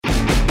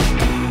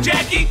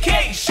Jackie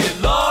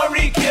Cation,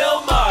 Laurie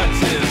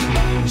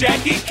Kilmartin.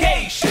 Jackie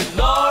Cation,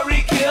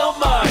 Laurie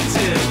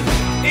Kilmartin.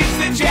 It's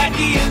the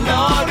Jackie and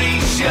Laurie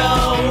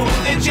Show.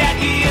 The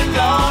Jackie and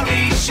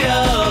Laurie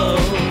Show.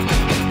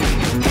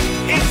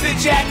 It's the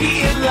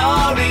Jackie and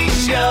Laurie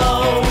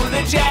Show.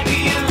 The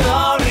Jackie and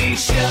Laurie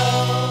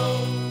Show.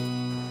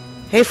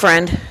 Hey,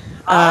 friend.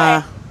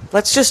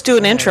 Let's just do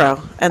an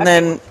intro, and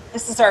then...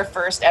 This is our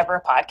first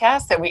ever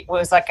podcast that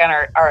was like on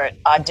our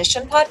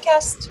audition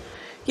podcast.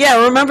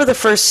 Yeah, remember the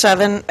first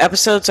 7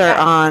 episodes are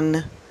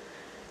on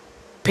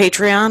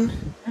Patreon?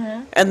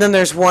 Mm-hmm. And then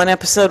there's one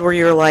episode where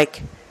you're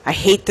like, I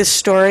hate this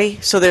story.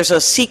 So there's a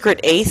secret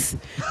 8th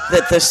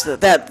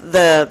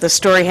that the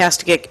story has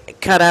to get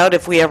cut out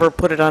if we ever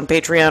put it on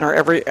Patreon or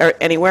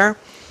anywhere.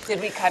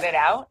 Did we cut it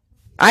out?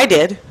 I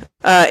did.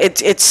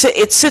 It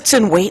sits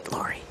in wait,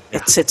 Laurie.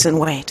 It sits in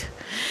wait.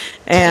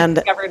 And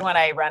discovered when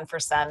I run for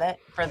the Senate.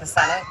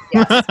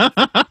 Yes.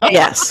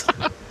 Yes.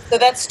 So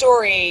that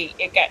story,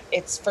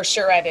 it's for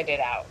sure edited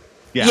out.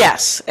 Yeah.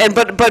 Yes,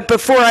 but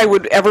before I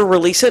would ever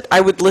release it, I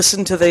would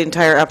listen to the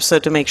entire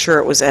episode to make sure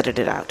it was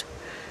edited out.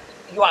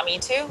 You want me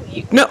to?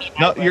 No,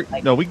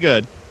 we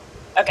good.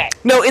 Okay.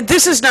 No,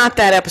 this is not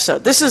that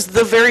episode. This is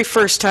the very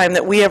first time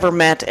that we ever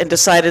met and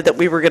decided that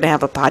we were going to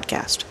have a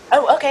podcast.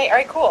 Oh, okay. All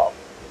right, cool.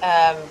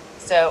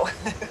 So,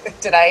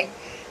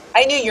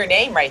 I knew your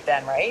name right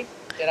then, right?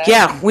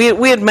 Yeah,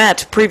 we had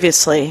met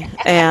previously,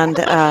 and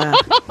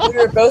we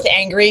were both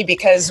angry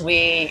because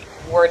we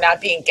were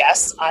not being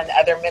guests on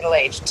other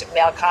middle-aged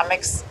male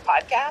comics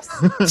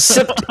podcasts.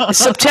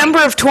 September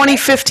of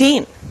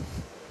 2015.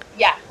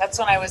 Yeah, that's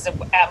when I was at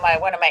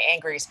one of my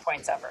angriest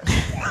points ever.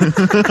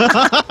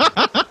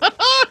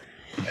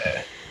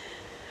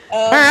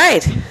 All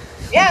right.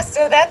 Yeah,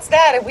 so that's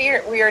that.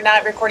 We are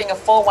not recording a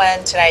full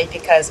one tonight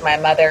because my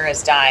mother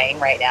is dying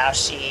right now.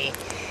 She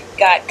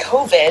got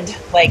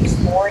COVID like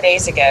 4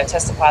 days ago,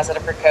 tested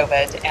positive for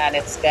COVID, and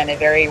it's been a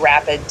very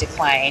rapid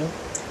decline.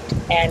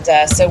 And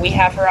so we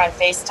have her on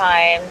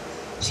FaceTime.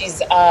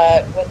 She's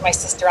with my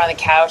sister on the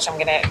couch. I'm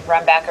going to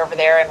run back over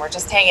there, and we're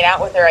just hanging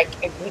out with her.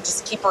 We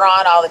just keep her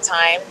on all the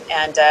time,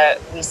 and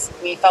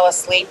we fell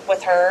asleep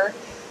with her.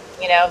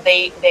 You know,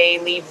 they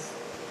leave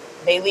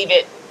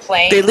it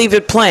playing. They leave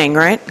it playing,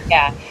 right?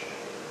 Yeah.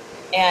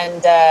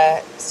 And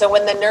so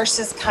when the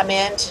nurses come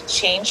in to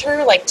change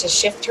her, like to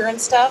shift her and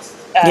stuff,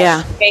 she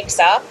wakes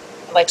up,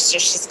 like so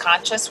she's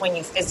conscious when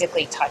you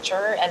physically touch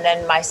her, and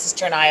then my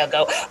sister and I will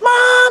go,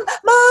 Mom,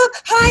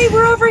 hi,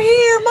 we're over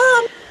here,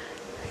 Mom.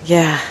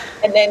 Yeah.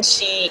 And then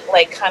she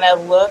like kind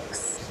of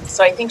looks,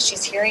 so I think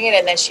she's hearing it,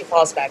 and then she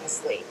falls back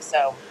asleep.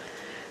 So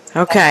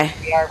okay, that's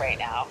where we are right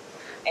now.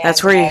 And,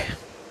 that's where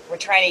we're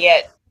trying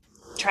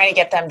to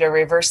get them to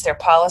reverse their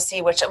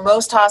policy, which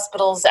most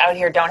hospitals out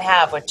here don't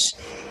have. Which,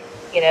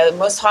 you know,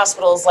 most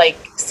hospitals like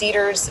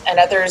Cedars and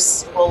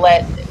others will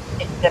let.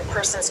 If the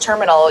person's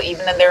terminal,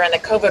 even though they're in the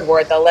COVID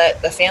ward, they'll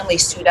let the family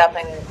suit up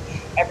and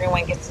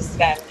everyone gets to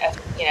spend,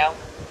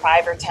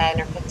 5 or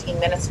 10 or 15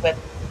 minutes with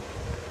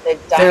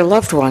their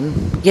loved one.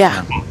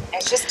 Yeah.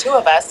 It's just 2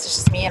 of us. It's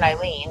just me and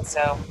Eileen.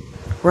 So.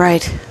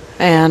 Right.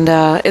 And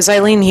is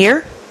Eileen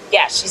here?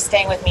 Yeah, she's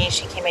staying with me.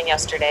 She came in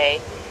yesterday.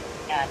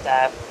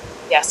 And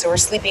so we're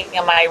sleeping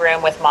in my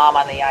room with Mom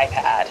on the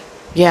iPad.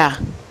 Yeah.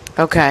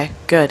 Okay,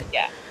 good.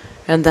 Yeah.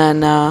 And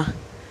then,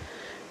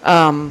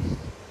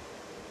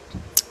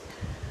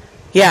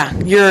 yeah,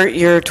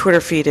 your Twitter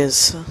feed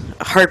is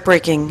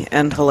heartbreaking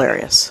and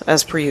hilarious,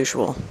 as per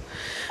usual.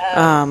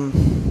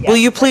 Will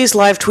you please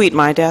live tweet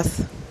my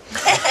death?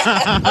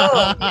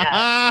 Oh,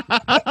 yeah.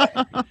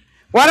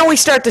 Why don't we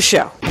start the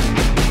show?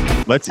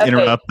 Let's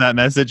interrupt that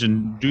message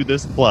and do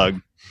this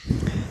plug.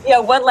 Yeah,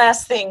 one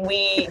last thing.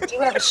 We do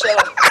have a show.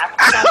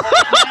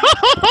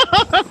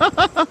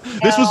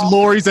 This was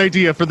Laurie's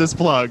idea for this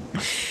plug.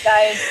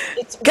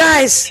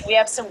 Guys, we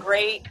have some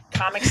great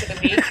comics of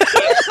the week.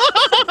 We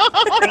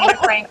have Rita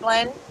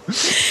Franklin.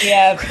 We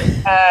have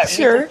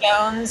Rita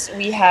Jones.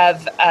 We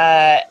have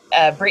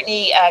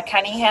Brittany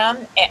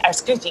Cunningham.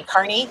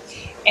 Carney.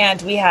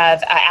 And we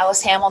have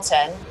Alice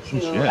Hamilton,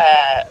 who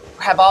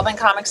have all been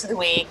comics of the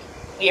week.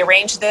 We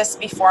arranged this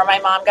before my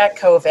mom got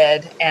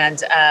COVID,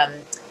 and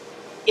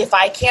if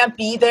I can't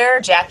be there,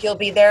 Jackie will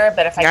be there.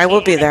 But if I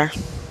will be there.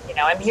 You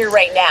know, I'm here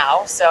right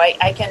now, so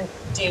I can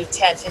do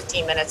 10,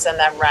 15 minutes and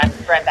then run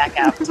back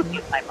out to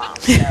meet my mom.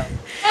 So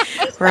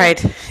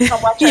right.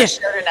 Come watch our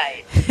show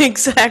tonight.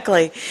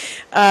 Exactly.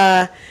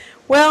 Well,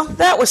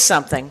 that was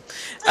something.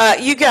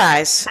 You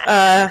guys,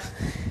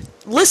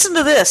 listen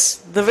to this.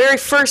 The very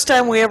first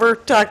time we ever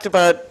talked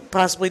about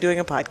possibly doing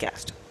a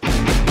podcast.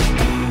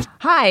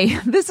 Hi,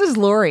 this is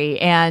Lori,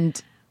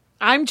 and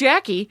I'm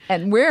Jackie.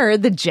 And we're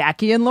the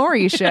Jackie and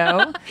Laurie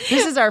Show.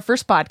 This is our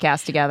first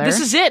podcast together. This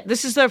is it.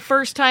 This is the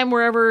first time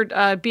we're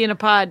ever being a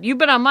pod. You've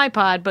been on my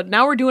pod, but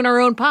now we're doing our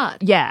own pod.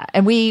 Yeah,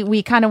 and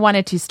we kind of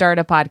wanted to start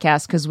a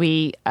podcast because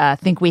we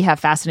think we have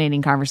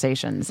fascinating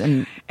conversations.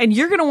 And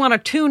you're going to want to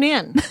tune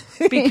in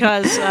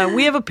because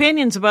we have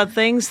opinions about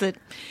things that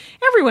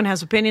everyone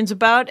has opinions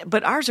about,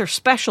 but ours are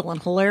special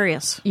and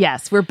hilarious.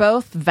 Yes, we're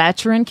both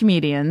veteran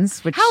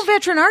comedians. How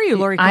veteran are you,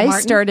 Laurie Kilmartin? I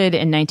started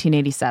in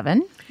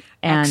 1987.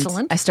 And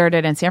Excellent. I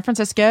started in San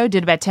Francisco,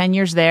 did about 10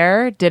 years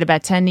there, did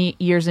about 10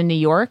 years in New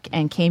York,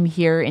 and came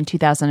here in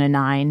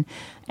 2009.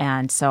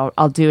 And so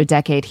I'll do a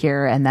decade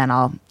here, and then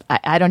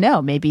I don't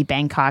know, maybe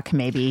Bangkok,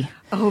 maybe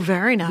Oh,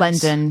 very nice.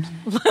 London.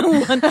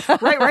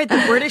 Right.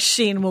 The British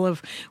scene will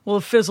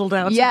have fizzled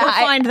out. Yeah, so we'll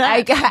find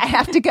that. I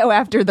have to go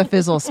after the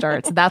fizzle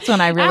starts. That's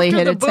when I really After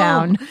hit the a boom.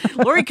 town.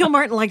 Laurie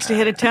Kilmartin likes to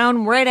hit a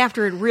town right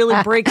after it really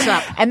breaks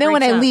up. And then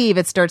when Breaks I up. leave,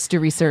 it starts to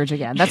resurge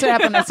again. That's what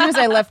happened. As soon as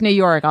I left New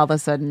York, all of a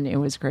sudden it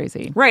was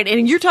crazy. Right,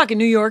 and you're talking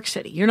New York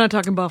City. You're not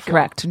talking Buffalo.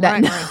 Correct.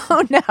 Right,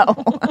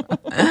 No.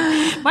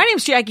 My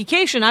name's Jackie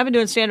Cation. I've been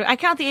doing stand-up. I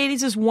count the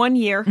 80s as 1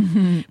 year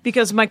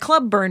because my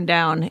club burned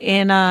down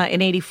in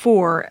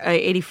 84,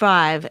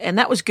 85, and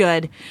that was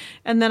good.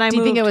 And then I Do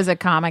you think moved. it was a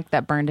comic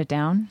that burned it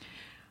down?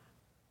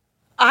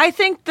 I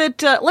think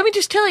that, let me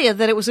just tell you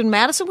that it was in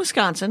Madison,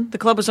 Wisconsin. The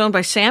club was owned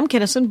by Sam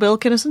Kinnison, Bill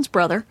Kinnison's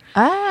brother.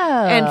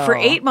 Oh. And for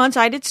 8 months,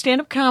 I did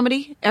stand-up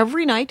comedy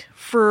every night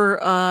for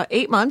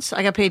 8 months.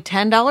 I got paid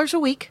 $10 a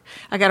week.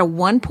 I got a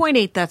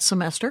 1.8 that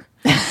semester.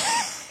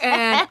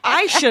 And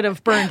I should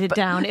have burned it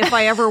down if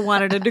I ever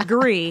wanted a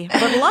degree.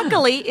 But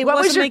luckily, it What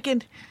was wasn't your-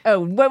 making... Oh,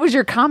 what was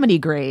your comedy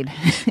grade?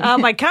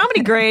 My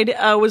comedy grade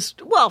was,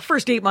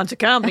 first 8 months of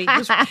comedy.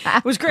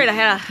 It was great. I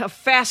had a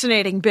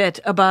fascinating bit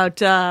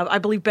about, I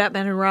believe,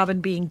 Batman and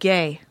Robin being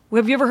gay.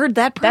 Have you ever heard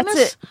that premise?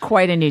 That's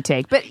quite a new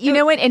take. But you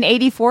know what? In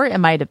 84, it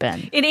might have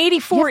been. In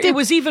 84, it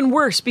was even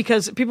worse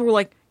because people were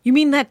like, you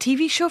mean that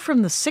TV show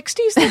from the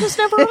 60s that was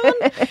never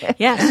on?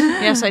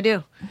 Yes, I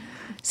do.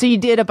 So you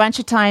did a bunch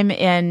of time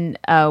in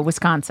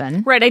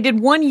Wisconsin. Right, I did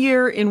 1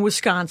 year in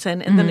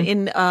Wisconsin, and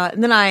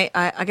then I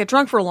got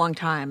drunk for a long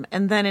time,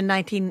 and then and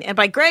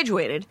I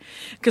graduated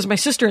because my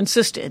sister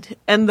insisted,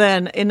 and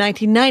then in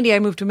 1990 I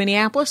moved to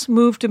Minneapolis,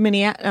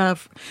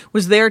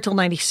 was there till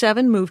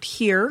 97, moved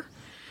here.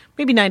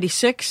 Maybe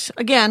 96.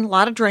 Again, a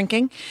lot of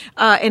drinking.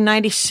 In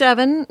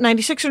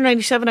 96 or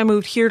 97, I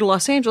moved here to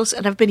Los Angeles,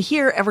 and I've been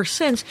here ever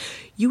since.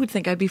 You would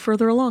think I'd be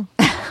further along.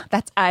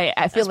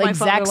 I feel As my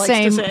exact father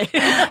same likes to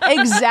say.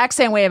 exact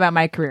same way about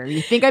my career.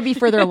 You think I'd be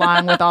further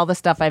along with all the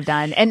stuff I've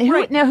done. And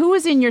who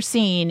was in your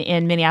scene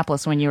in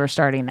Minneapolis when you were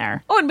starting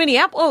there? Oh, in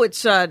Minneapolis,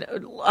 it's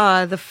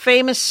the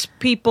famous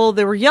people.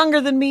 They were younger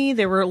than me.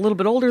 They were a little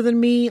bit older than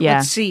me. Yeah.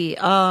 Let's see.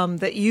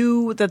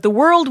 That the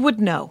world would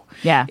know.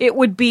 Yeah. It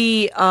would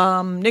be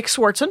Nick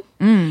Swartzen,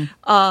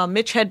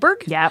 Mitch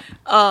Hedberg. Yeah.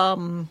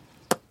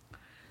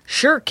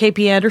 Sure,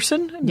 KP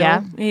Anderson. No,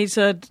 Yeah. he's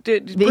a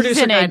He's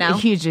producer guy a now.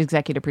 huge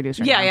executive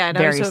producer. Yeah, now. yeah, no,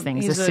 various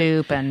things, he's the a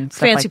soup and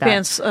stuff Fancy like that.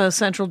 pants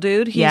central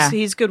dude. Yeah.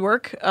 He's good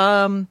work.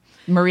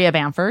 Maria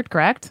Bamford,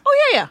 correct?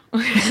 Oh, yeah.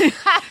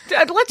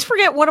 Let's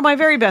forget one of my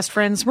very best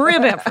friends,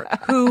 Maria Bamford,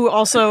 who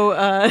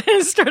also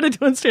started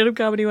doing stand-up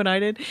comedy when I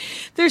did.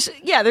 There's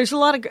a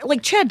lot of,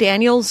 like Chad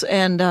Daniels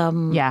and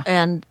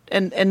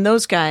and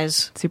those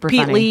guys. Super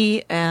Pete funny.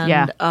 Lee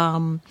and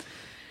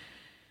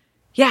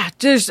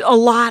there's a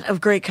lot of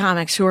great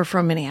comics who are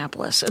from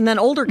Minneapolis. And then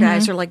older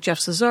guys are like Jeff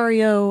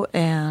Cesario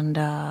and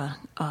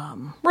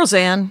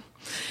Roseanne.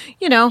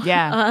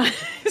 Yeah.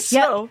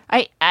 So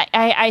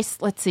I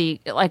let's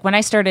see. Like when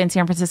I started in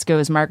San Francisco, it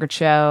was Margaret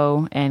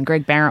Cho and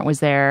Greg Barrett was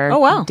there. Oh,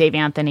 wow. Dave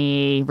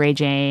Anthony, Ray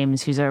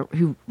James,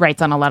 who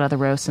writes on a lot of the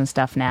roasts and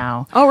stuff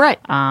now. Oh, right.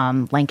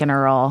 Lincoln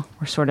Earl.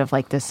 We're sort of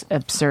like this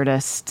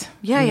absurdist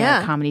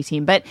Yeah. comedy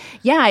team. But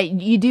yeah,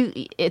 you do.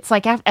 It's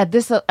like at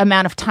this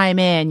amount of time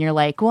in, you're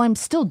like, well, I'm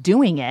still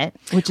doing it,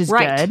 which is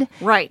Right, good.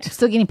 right. I'm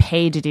still getting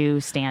paid to do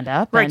stand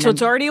up. Right, so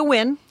it's already a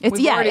win.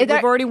 We've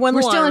already won the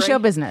We're still in lottery. show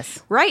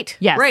business. Right.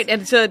 Yes. Right.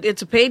 And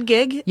it's a paid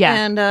gig. Yeah.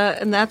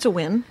 And that's a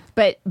win.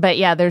 But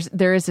yeah,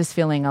 there is this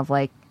feeling of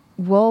like,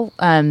 well,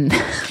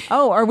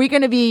 are we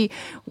going to be?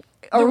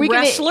 Are we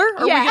Wrestler?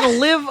 Are we going to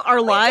live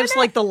our lives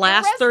like the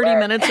last 30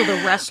 minutes of The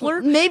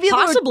Wrestler? Maybe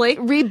possibly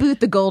they'll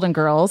reboot the Golden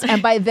Girls,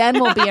 and by then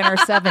we'll be in our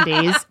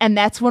 70s, and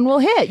that's when we'll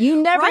hit.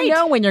 You never Right.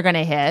 know when you're going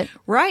to hit.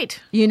 Right.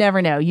 You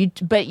never know.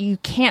 But you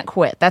can't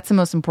quit. That's the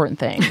most important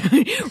thing.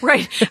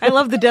 Right. I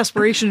love the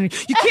desperation.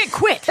 You can't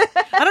quit.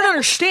 I don't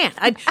understand.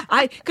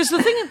 Because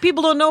the thing that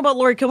people don't know about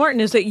Laurie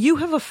Kilmartin is that you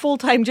have a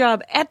full-time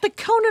job at the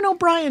Conan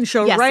O'Brien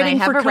show, Yes, writing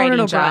I have for a Conan writing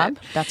O'Brien.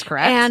 job. That's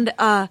correct.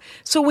 And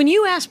so when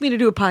you asked me to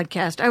do a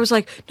podcast, I was like,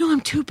 like, no,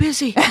 I'm too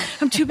busy.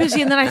 I'm too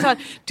busy. And then I thought,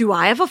 do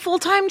I have a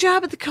full-time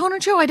job at the Conan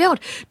Show? I don't.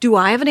 Do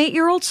I have an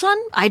 8-year-old son?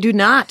 I do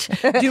not.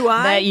 Do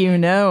I? That you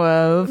know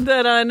of.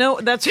 That I know.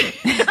 That's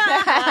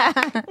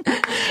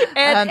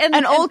and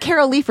An old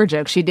Carol Leifer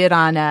joke she did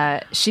on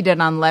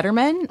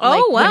Letterman.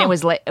 Oh, wow.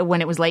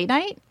 When it was late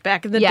night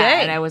back in the yeah,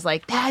 day. and I was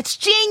like, that's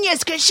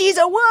genius because she's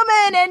a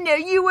woman, and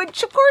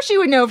of course you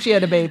would know if she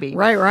had a baby.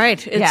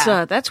 Right. It's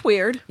that's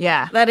weird.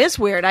 Yeah. That is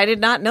weird. I did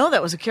not know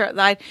that was a Carol.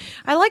 I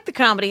like the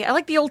comedy. I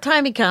like the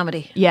old-timey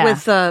comedy. Yeah.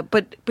 With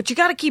but you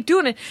got to keep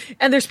doing it.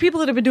 And there's people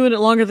that have been doing it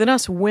longer than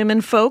us,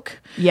 women folk.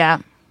 Yeah.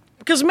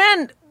 Because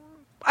men,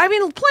 I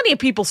mean, plenty of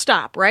people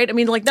stop, right? I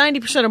mean, like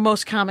 90% of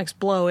most comics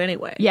blow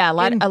anyway. Yeah, a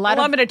lot I'm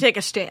going to take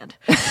a stand.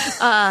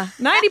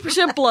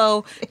 90%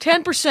 blow,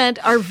 10%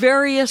 are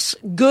various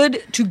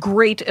good to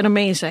great and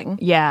amazing.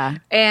 Yeah,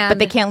 And- but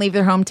they can't leave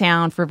their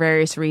hometown for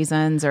various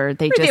reasons, or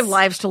they Or just they have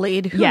lives to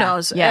lead. Who Yeah,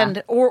 knows? yeah.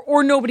 And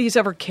or nobody's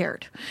ever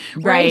cared.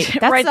 Right.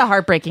 That's right. the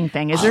heartbreaking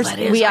thing. Is Oh, that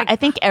is. I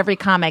think every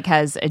comic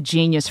has a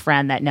genius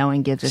friend that no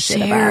one gives a shit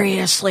about.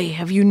 Seriously,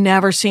 have you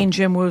never seen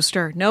Jim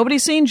Wooster?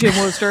 Nobody's seen Jim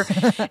Wooster,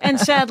 and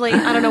sadly,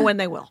 I don't know when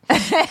they will,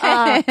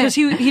 because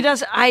he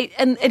does.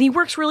 And he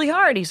works really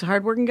hard. He's a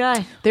hardworking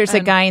guy. There's a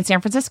guy in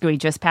San Francisco. He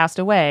just passed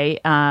away.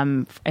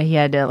 He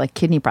had like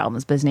kidney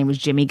problems, but his name was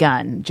Jimmy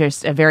Gunn.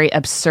 Just a very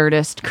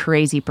absurdist,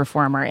 crazy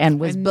performer, and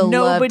was beloved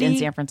Nobody in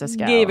San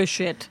Francisco. gave a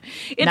shit.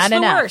 It's Not the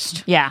enough.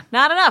 worst. Yeah.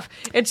 Not enough.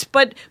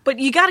 But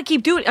you got to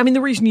keep doing it. I mean,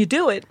 the reason you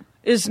do it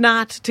is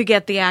not to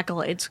get the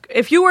accolades.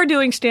 If you are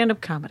doing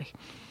stand-up comedy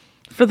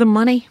for the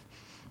money,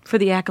 for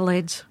the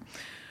accolades,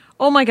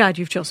 oh my God,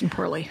 you've chosen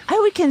poorly. I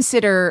would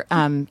consider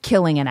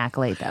killing an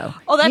accolade, though.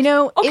 Oh, that's-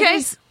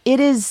 okay. It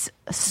is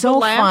so The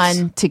laughs?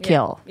 fun to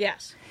kill.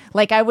 Yes.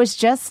 Like I was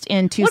just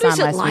in Tucson What is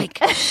it last like?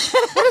 week.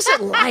 What is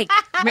it like?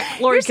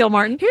 Laurie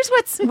Kilmartin. Here's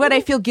what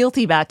I feel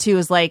guilty about too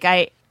is like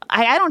I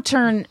don't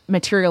turn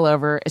material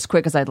over as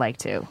quick as I'd like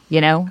to. You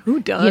know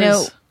Who does? You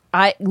know,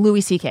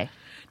 Louis C.K.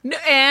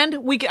 And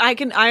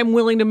I am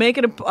willing to make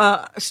it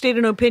state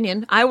an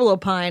opinion. I will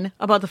opine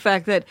about the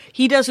fact that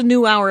he does a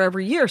new hour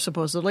every year,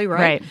 supposedly, right?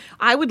 Right.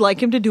 I would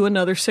like him to do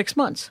another 6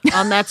 months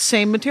on that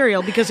same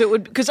material because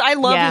I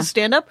love Yeah. his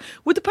stand up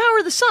with the power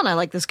of the sun. I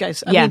like this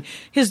guy's. I Yeah. mean,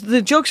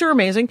 the jokes are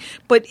amazing,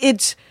 but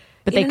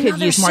But they in could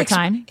another use more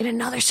time. In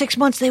another 6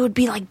 months, they would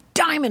be like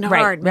diamond Right,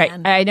 hard, right.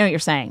 man. I know what you're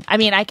saying. I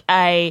mean,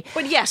 I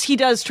But yes, he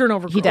does turn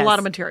over he does. a lot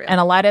of material. and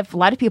a lot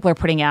of people are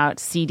putting out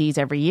CDs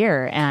every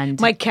year. And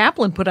Mike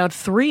Kaplan put out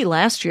 3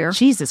 last year.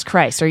 Jesus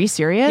Christ, are you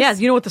serious? Yeah,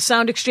 you know what the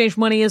Sound Exchange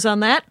money is on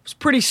that? It's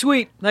pretty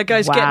sweet. That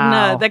guy's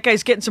Wow.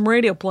 getting some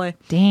radio play.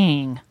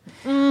 Dang.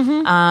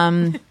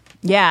 Mm-hmm.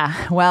 Yeah.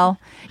 Well.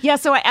 Yeah.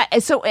 So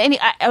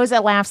I was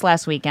at Laughs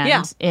last weekend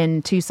Yeah.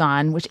 in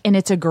Tucson, and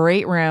it's a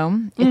great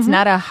room. It's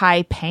not a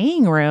high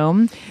paying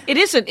room. It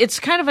isn't. It's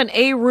kind of an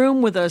A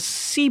room with a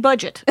C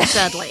budget,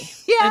 sadly.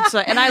 Yeah.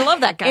 And I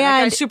love that guy.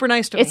 That And guy's super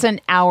nice to me. It's an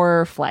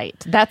hour flight.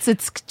 That's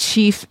its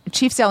chief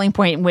selling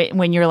point.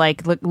 When you're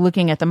like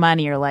looking at the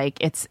money, you're like,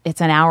 it's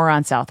an hour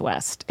on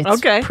Southwest. It's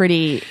Okay.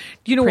 pretty.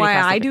 you know pretty why I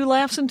cost-effective. do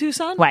Laughs in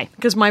Tucson? Why?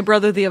 Because my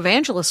brother, the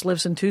evangelist,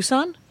 lives in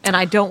Tucson, and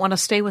I don't want to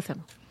stay with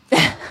him.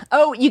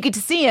 Oh, you get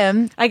to see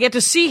him. I get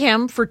to see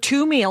him for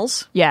 2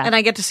 meals. Yeah. And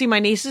I get to see my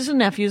nieces and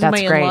nephews and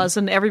That's my great. in-laws,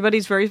 and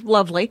everybody's very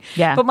lovely.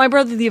 Yeah. But my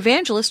brother, the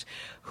evangelist,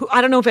 who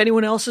I don't know if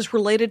anyone else is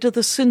related to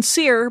the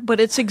sincere, but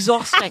it's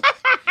exhausting.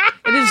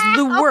 It is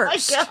the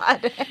worst. Oh my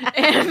God.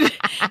 And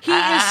he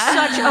is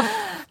such a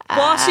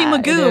bossy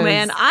Magoo, is.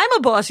 man. I'm a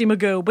bossy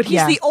Magoo, but he's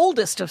Yeah. the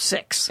oldest of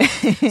 6.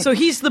 So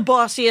he's the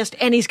bossiest,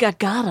 and he's got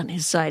God on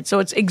his side. So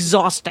it's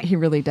exhausting. He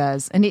really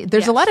does, and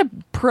there's Yes. a lot of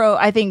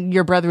I think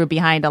your brother would be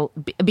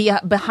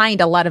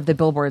behind a lot of the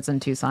billboards in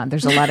Tucson.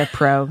 There's a lot of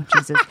pro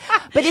Jesus,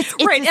 but it's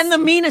Right, and the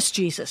meanest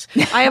Jesus.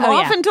 I have Oh,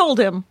 yeah. often told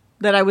him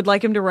that I would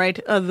like him to write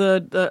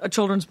a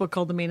children's book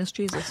called The Meanest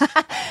Jesus.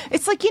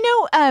 it's like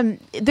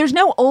there's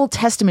no Old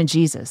Testament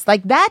Jesus.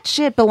 Like that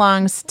shit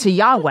belongs to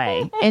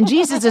Yahweh, and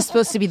Jesus is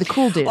supposed to be the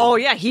cool dude. Oh,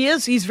 yeah, he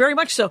is. He's very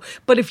much so.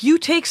 But if you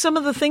take some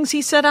of the things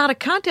he said out of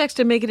context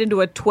and make it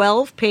into a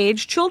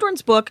 12-page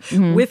children's book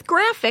with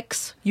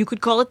graphics, you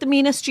could call it The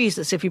Meanest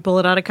Jesus if you pull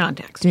it out of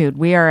context. Dude,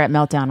 we are at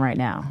Meltdown right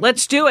now.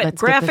 Let's do it. Let's get this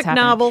Graphic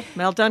happening. novel,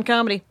 Meltdown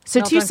comedy.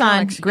 So Meltdown Tucson,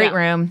 comics. great Yeah.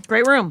 room.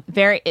 Great room.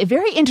 Very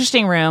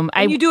interesting room.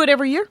 You do it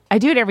every year? I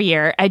do it every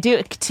year. I do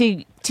it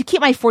to keep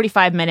my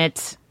 45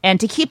 minutes and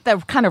to keep the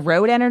kind of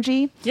road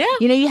energy. Yeah.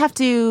 You have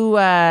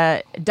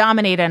to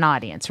dominate an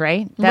audience,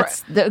 right?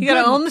 That's Right. You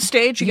gotta own the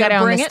stage. You gotta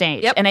gotta own bring the it.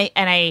 stage. Yep. And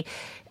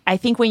I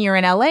think when you're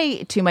in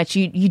LA too much,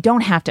 you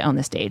don't have to own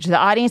the stage. The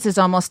audience is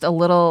almost a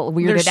little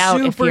weirded They're out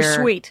super if you're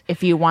sweet.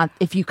 if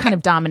you kind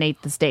of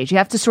dominate the stage. You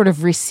have to sort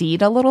of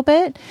recede a little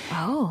bit.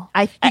 Oh.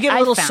 I You get a I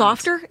little found.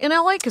 softer in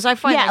LA? Because I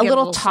find I Yeah, get a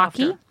little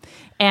talky. softer.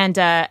 And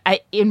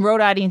in road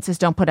audiences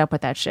don't put up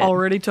with that shit.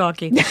 Already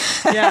talky.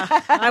 Yeah.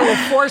 I will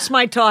force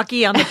my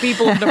talkie on the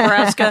people of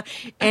Nebraska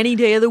any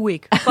day of the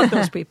week. Fuck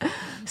those people.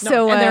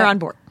 No, and they're on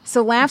board.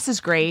 So Laughs is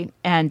great,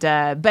 and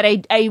but I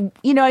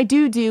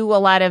do a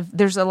lot of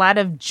there's a lot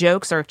of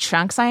jokes or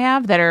chunks I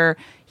have that are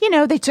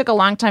they took a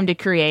long time to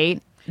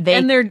create.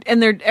 and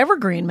they're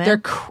evergreen,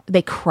 man.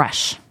 They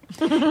crush.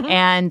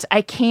 And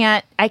I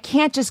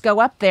can't just go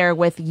up there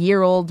with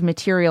year-old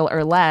material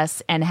or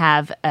less and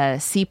have a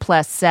C+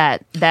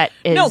 set that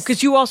is No,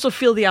 because you also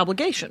feel the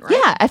obligation, right?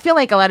 Yeah, I feel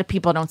like a lot of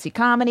people don't see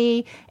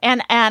comedy,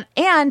 and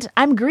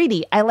I'm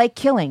greedy. I like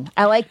killing.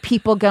 I like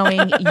people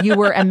going, "You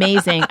were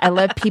amazing." I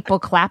love people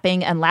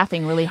clapping and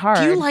laughing really hard.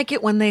 Do you like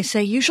it when they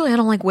say, "Usually I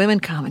don't like women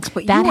comics,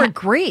 but you were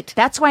great"?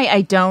 That's why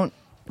I don't.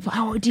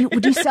 Oh, would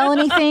you sell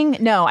anything?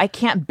 No, I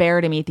can't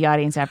bear to meet the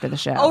audience after the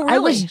show. Oh,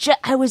 really?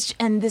 I was,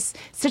 and this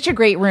such a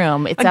great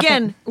room. It's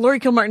Again, Laurie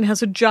Kilmartin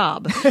has a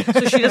job, so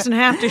she doesn't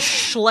have to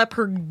schlep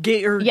her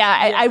gear.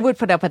 Yeah, I would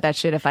put up with that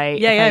shit if I.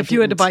 If you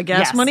had to buy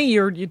gas money,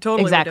 you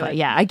totally exactly. Would do it.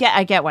 Yeah,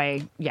 I get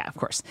why. Yeah, of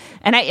course.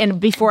 And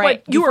before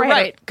but you were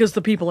right, because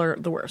the people are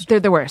the worst.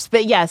 They're the worst.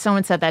 But yeah,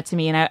 someone said that to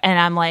me, and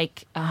I'm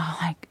like,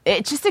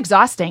 it's just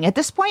exhausting at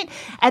this point.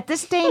 At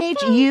this day and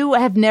age, you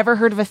have never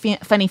heard of a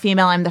funny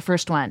female. I'm the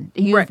first one.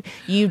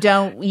 You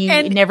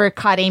never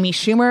caught Amy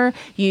Schumer.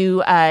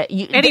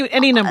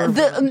 Any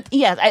number.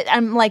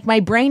 I'm like,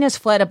 my brain is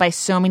flooded by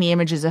so many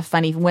images of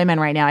funny women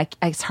right now.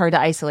 It's hard to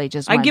isolate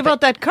just one. I give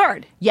out that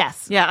card.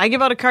 Yes. Yeah, I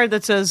give out a card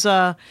that says,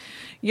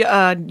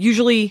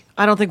 usually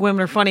I don't think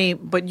women are funny,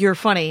 but you're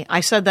funny. I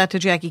said that to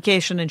Jackie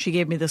Cation, and she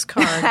gave me this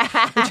card,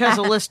 which has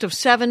a list of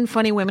 7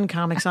 funny women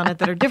comics on it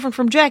that are different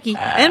from Jackie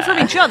and from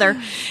each other.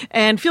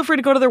 And feel free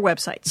to go to their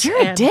websites.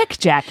 You're a dick,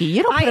 Jackie.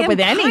 You don't put up with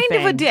anything. I'm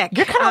kind of a dick.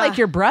 You're kind of like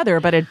your brother,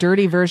 but a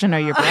dirty version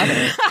of your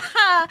brother.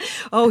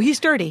 Oh, he's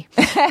dirty.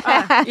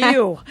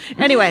 Ew.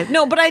 Anyway,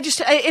 no, but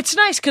it's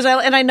nice because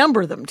I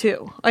number them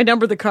too. I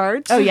number the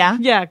cards. Oh, yeah?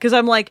 Yeah, because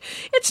I'm like,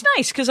 it's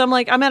nice because I'm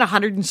at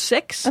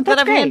 106 that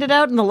I've great. handed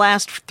out in the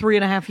last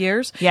 3.5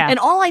 years. Yeah. And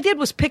all I did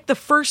was pick the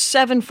first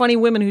 7 funny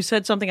women who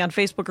said something on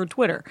Facebook or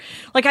Twitter.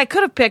 Like I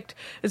could have picked,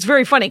 it's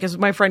very funny because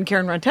my friend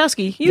Karen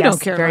Rontesky, you know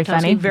Karen very Rontesky,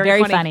 funny.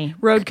 very funny.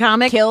 Road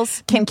comic.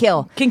 Can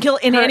kill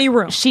In any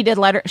room. She did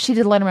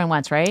Letterman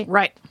once, right?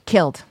 Right.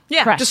 Killed.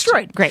 Yeah, Crushed.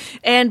 destroyed. Great.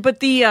 But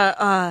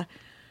the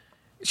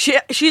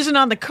she isn't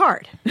on the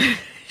card.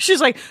 She's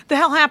like, the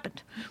hell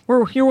happened?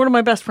 You're one of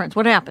my best friends.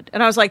 What happened?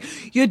 And I was like,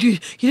 you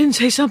didn't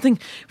say something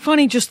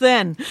funny just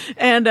then.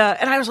 And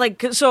I was like,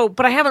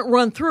 but I haven't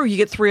run through. You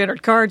get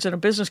 300 cards in a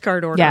business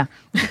card order. Yeah.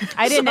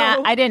 I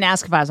didn't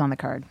ask if I was on the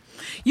card.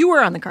 You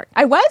were on the card.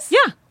 I was?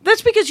 Yeah.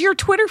 That's because your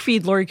Twitter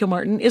feed, Laurie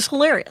Kilmartin, is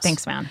hilarious.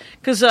 Thanks, man.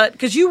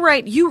 Because you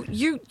write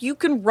you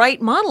can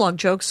write monologue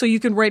jokes, so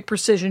you can write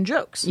precision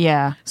jokes.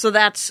 Yeah. So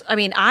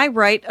I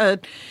write a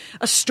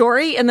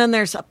story, and then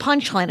there's a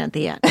punchline at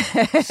the end.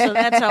 So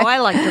that's how I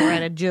like to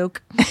write a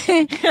joke.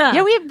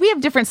 Yeah, we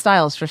have different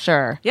styles for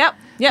sure. Yep.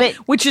 Yeah, but,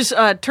 which is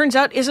turns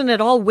out isn't at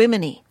all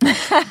womeny.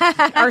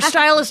 Our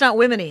style is not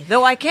womeny,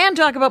 though. I can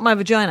talk about my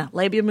vagina,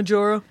 labia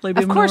majora,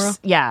 labia minora. Of course,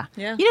 yeah.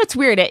 You know, it's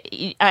weird.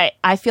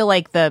 I feel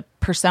like the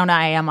persona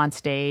I am on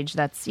stage,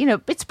 that's,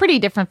 it's pretty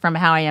different from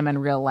how I am in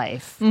real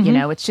life.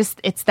 Mm-hmm.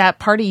 It's that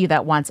part of you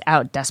that wants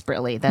out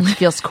desperately, that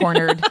feels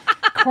cornered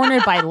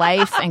by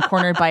life and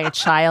cornered by a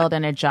child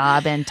and a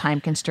job and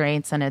time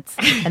constraints,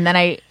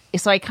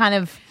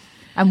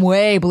 I'm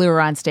way bluer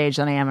on stage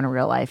than I am in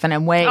real life, and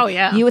I'm way. Oh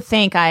yeah. You would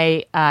think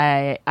I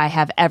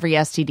have every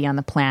STD on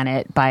the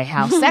planet by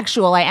how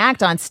sexual I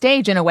act on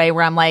stage in a way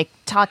where I'm like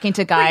talking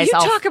to guys. You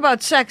talk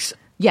about sex.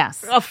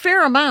 Yes. A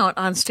fair amount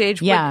on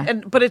stage. Yeah.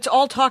 But it's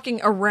all talking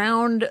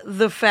around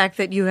the fact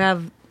that you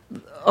have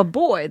a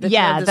boy.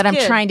 That I'm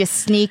trying to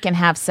sneak and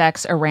have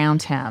sex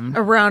around him.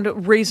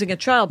 Around raising a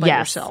child by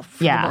yourself,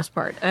 for the most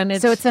part.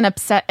 And so it's an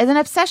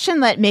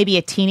obsession that maybe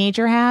a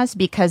teenager has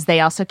because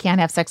they also can't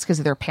have sex because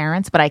of their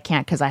parents, but I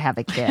can't because I have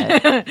a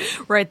kid.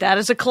 Right. That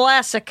is a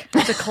classic.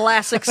 It's a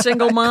classic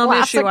single mom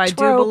issue, I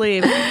do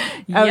believe.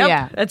 Oh,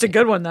 yeah. That's a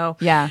good one, though.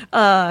 Yeah.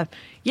 I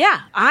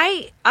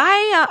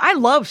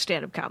love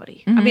stand-up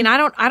comedy. Mm-hmm. I mean,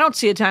 I don't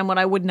see a time when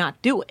I would not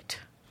do it.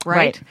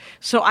 Right.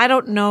 So I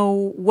don't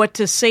know what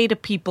to say to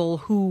people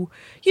who,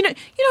 you know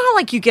how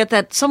like you get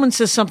that someone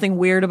says something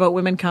weird about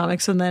women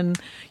comics and then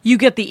you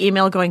get the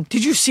email going,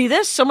 did you see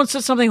this? Someone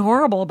said something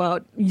horrible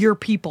about your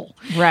people.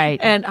 Right.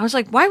 And I was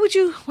like, why would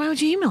you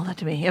email that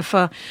to me? If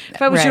I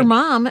was your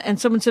mom and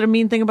someone said a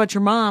mean thing about your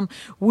mom,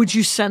 would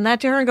you send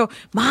that to her and go,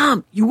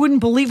 Mom, you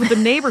wouldn't believe what the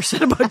neighbor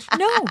said about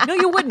you? No,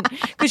 you wouldn't,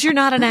 because you're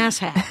not an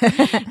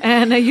asshat.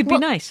 And you'd be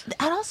nice.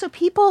 And also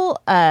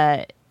people,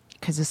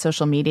 because of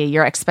social media,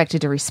 you're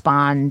expected to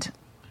respond.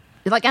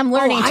 Like I'm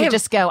learning to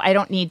just go, I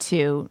don't need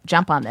to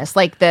jump on this.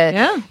 Like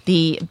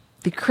the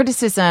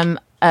criticism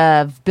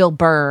of Bill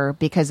Burr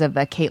because of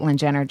the Caitlyn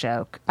Jenner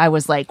joke. I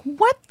was like,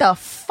 what the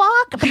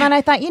fuck? But then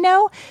I thought,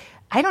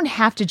 I don't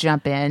have to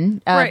jump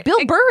in.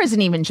 Bill Burr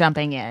isn't even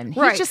jumping in.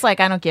 He's just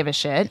like, I don't give a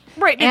shit.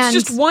 Right. It's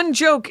just one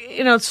joke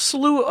in a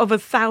slew of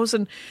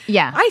 1,000.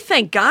 Yeah. I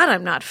thank God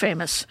I'm not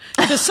famous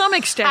to some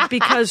extent,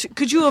 because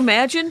could you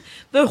imagine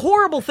the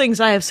horrible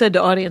things I have said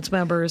to audience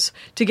members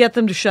to get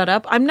them to shut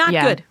up? I'm not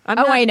good.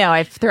 I know.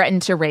 I've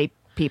threatened to rape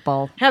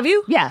people. Have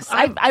you? Yes.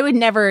 I would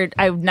never.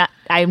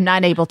 I'm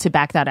not able to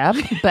back that up,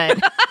 but.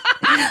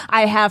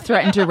 I have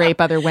threatened to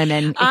rape other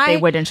women if they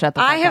wouldn't shut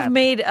the fuck up. I have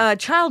made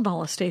child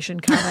molestation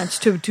comments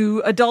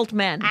to adult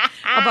men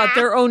about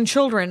their own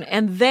children,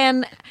 and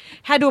then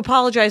had to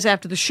apologize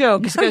after the show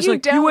because the guy's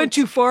like, "You went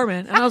too far,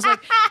 man." And I was like,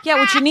 "Yeah,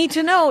 what you need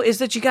to know is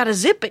that you got to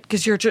zip it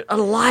because you're a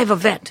live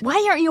event."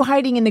 Why aren't you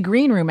hiding in the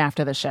green room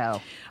after the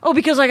show? Oh,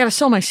 because I got to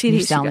sell my CDs.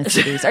 You're selling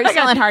CDs. Are you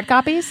selling hard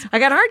copies? I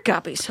got hard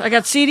copies. I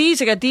got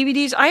CDs. I got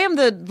DVDs. I am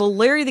the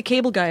Larry the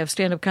Cable Guy of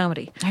stand-up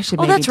comedy. I should.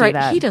 Oh, maybe that's do right.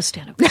 that. He does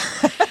stand-up. But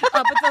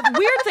the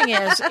weird thing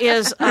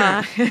is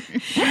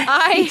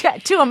I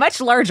to a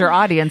much larger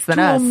audience than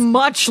to a us.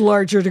 much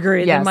larger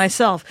degree Yes. than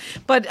myself.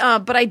 But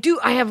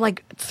I have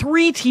like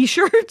 3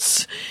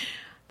 T-shirts,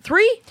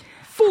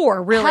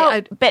 4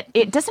 really. But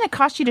doesn't it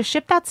cost you to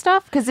ship that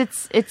stuff? Because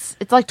it's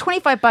like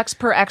 $25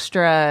 per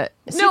extra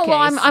suitcase. No,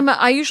 well,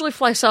 I usually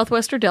fly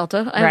Southwest or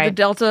Delta. I have the Right.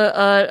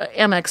 Delta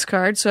MX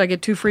card, so I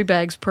get 2 free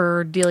bags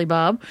per Dealy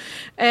Bob,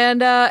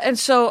 and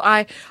so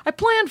I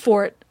plan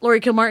for it, Lori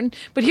Kilmartin.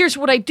 But here's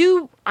what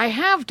I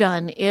have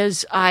done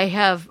is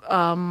I've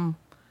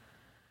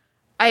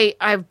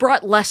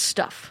brought less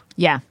stuff.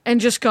 Yeah. And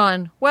just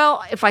gone,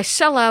 well, if I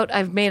sell out,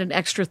 I've made an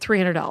extra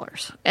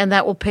 $300. And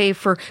that will pay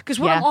for, because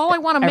all I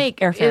want to make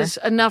airfare. is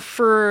enough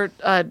for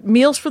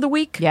meals for the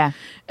week. Yeah.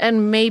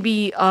 And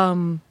maybe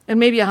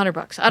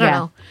 $100. I don't Yeah.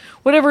 know.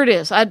 Whatever it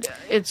is.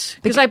 It's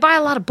because I buy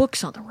a lot of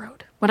books on the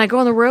road. When I go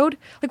on the road,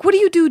 like, what do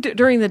you do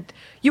during the,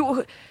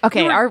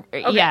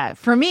 Yeah.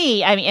 For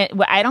me, I mean,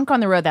 I don't go on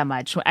the road that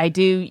much. I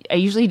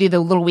usually do the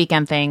little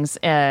weekend things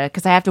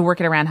because I have to work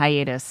it around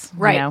hiatus.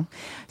 Right. You know?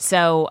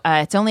 So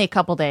it's only a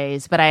couple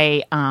days, but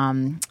I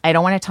don't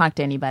want to talk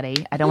to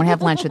anybody. I don't want to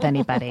have lunch with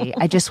anybody.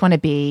 I just want to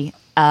be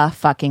a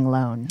fucking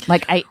lone.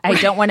 Like I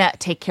don't want to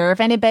take care of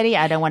anybody.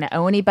 I don't want to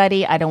owe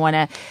anybody. I don't want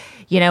to.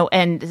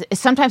 And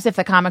sometimes if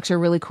the comics are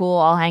really cool,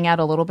 I'll hang out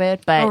a little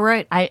bit. But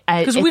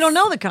because we don't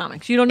know the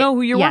comics, you don't know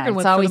who you're working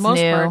with it's always for the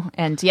most new. part.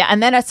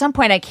 And then at some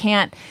point I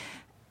can't.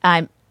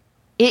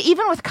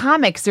 Even with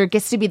comics, there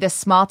gets to be this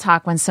small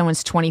talk when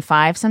someone's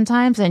 25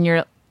 sometimes, and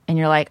you're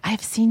like,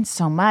 I've seen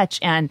so much,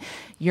 and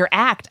your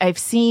act, I've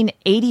seen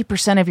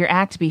 80% of your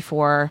act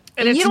before,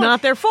 and it's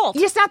not their fault.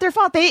 It's not their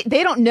fault. They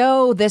don't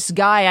know this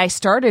guy I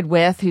started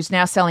with, who's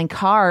now selling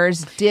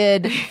cars,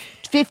 did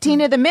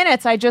 15 of the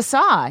minutes I just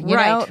saw, you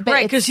know? But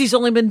Right, because he's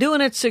only been doing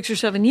it 6 or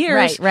 7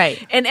 years.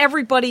 Right. And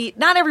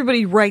not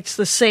everybody writes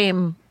the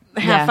same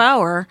half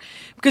hour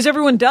because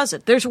everyone does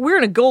it. We're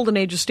in a golden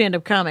age of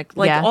stand-up comic.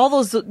 Like all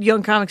those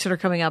young comics that are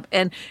coming up.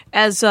 And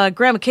as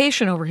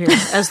Gramication over here,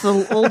 as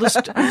the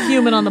oldest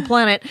human on the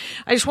planet,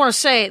 I just want to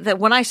say that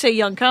when I say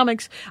young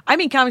comics, I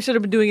mean comics that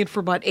have been doing it for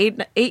about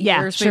eight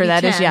years. Sure, maybe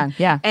that 10, is young.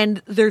 Yeah.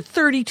 And they're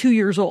 32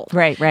 years old.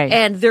 Right.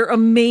 And they're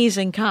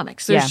amazing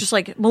comics. There's just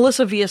like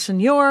Melissa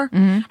Villasenor.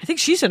 I think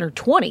she's in her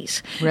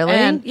 20s. Really?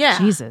 And, yeah.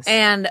 Jesus.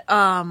 And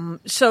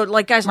so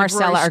like guys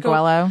Marcella like Rory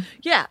Arguello.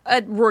 Yeah,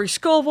 Rory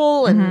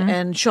Scovel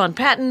and Sean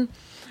Patton.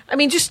 I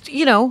mean, just,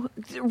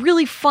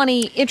 really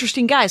funny,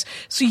 interesting guys.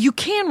 So you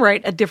can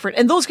write a different,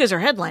 and those guys are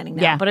headlining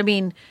now. Yeah. But I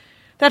mean,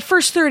 that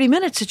first 30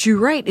 minutes that you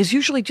write is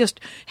usually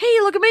just, hey,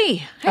 look at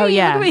me. Hey, look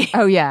at me.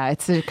 Oh yeah.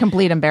 It's a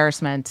complete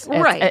embarrassment.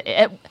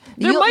 Right.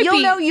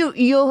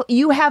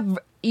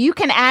 You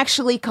can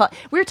actually call.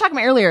 We were talking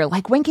about earlier,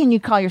 like, when can you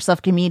call yourself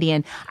a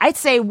comedian? I'd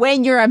say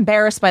when you're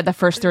embarrassed by the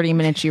first 30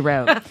 minutes you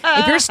wrote.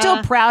 If you're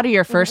still proud of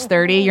your first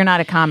 30, you're not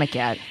a comic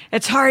yet.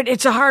 It's hard.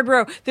 It's a hard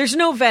road. There's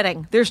no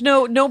vetting. There's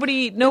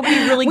nobody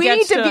really we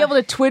gets need to be able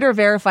to Twitter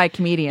verify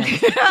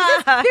comedians.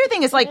 The other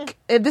thing is, like,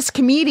 this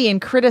comedian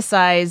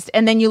criticized,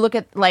 and then you look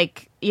at,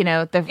 like,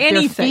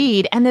 their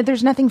feed, and then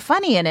there's nothing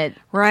funny in it.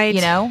 Right.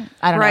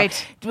 I don't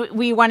know.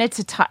 We wanted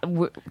to talk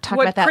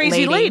about that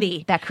crazy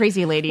lady. That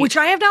crazy lady. Which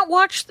I have not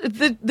watched.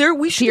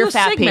 We should Dear do a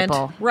Fat segment.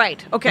 People.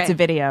 Right. Okay. It's a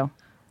video.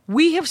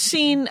 We have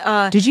seen.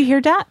 Did you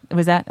hear that?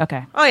 Was that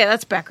okay? Oh yeah,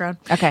 that's background.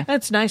 Okay,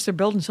 that's nice. They're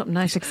building something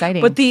nice,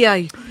 exciting. But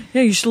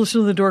you should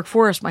listen to the Dork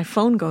Forest. My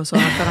phone goes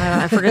off,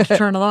 and I forget to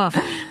turn it off.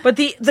 But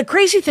the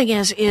crazy thing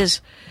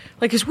is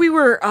like, as we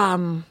were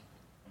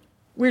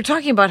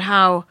talking about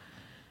how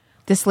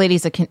this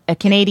lady's a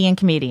Canadian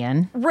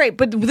comedian, right?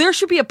 But there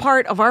should be a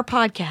part of our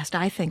podcast,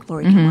 I think,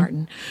 Lori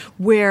Martin,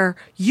 where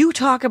you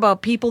talk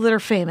about people that are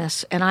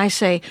famous, and I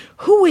say,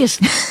 "Who is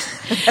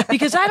that?"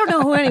 Because I don't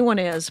know who anyone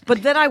is,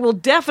 but then I will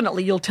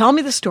definitely. You'll tell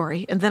me the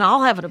story, and then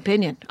I'll have an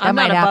opinion. I'm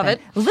not above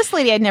it. Well, this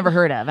lady I'd never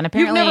heard of, and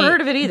apparently you've never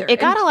heard of it either. It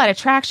got a lot of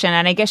traction,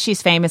 and I guess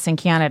she's famous in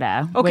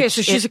Canada. Okay,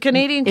 so she's a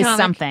Canadian comic. Is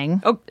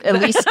something. Oh,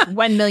 at least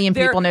 1 million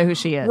people know who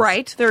she is.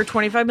 Right, there are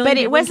 25 million.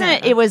 But it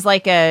wasn't. It was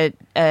like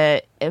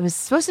it was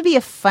supposed to be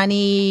a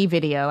funny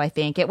video, I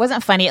think. It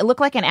wasn't funny. It looked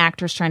like an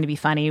actor's trying to be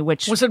funny,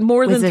 which was it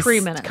more than 3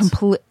 minutes?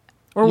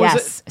 Or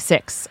was it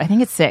 6? I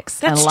think it's 6.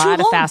 That's and a lot too of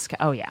long. fast.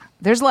 Oh yeah,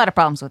 there's a lot of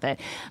problems with it.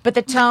 But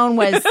the tone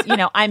was,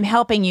 I'm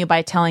helping you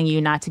by telling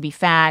you not to be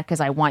fat because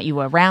I want you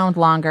around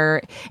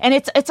longer. And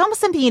it's almost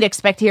something you'd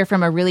expect to hear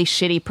from a really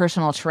shitty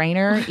personal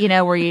trainer,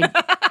 where you,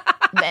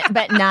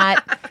 but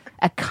not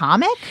a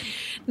comic.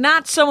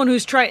 Not someone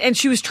who's trying. And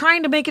she was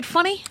trying to make it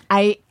funny.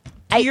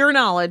 to your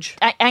knowledge.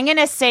 I'm going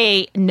to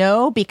say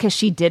no because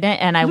she didn't,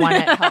 and I want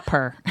to help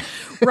her.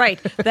 Right.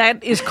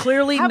 That is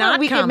clearly How not about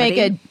we comedy.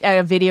 could make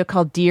a video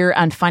called Dear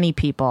Unfunny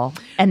People,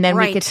 and then we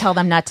Right. could tell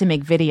them not to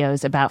make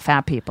videos about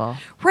fat people.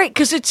 Right,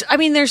 because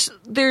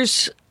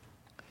there's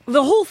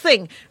the whole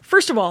thing.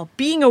 First of all,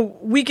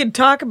 we could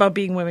talk about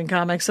being women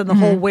comics and the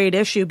whole weight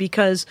issue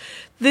because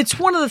it's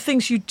one of the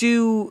things you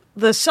do,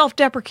 the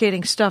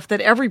self-deprecating stuff that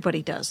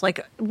everybody does.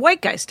 Like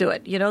white guys do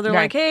it, they're Right.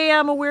 like, "Hey,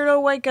 I'm a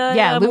weirdo white guy.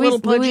 Yeah, I'm a little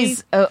pudgy."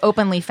 Louis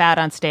openly fat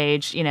on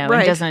stage, Right.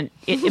 and doesn't.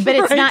 But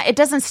it's Right. not. It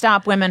doesn't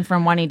stop women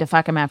from wanting to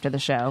fuck him after the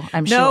show.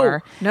 I'm No,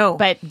 sure. no.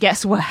 But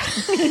guess what?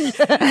 you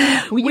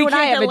and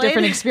I can't have a get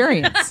different laid.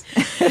 experience.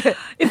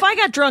 If I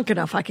got drunk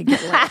enough, I could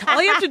get laid. All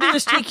you have to do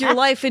is take your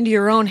life into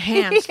your own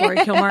hands, Laurie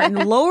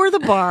Kilmartin. Lower the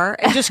bar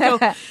and just go,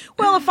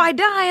 well, if I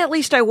die, at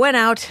least I went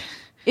out.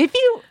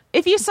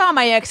 If you saw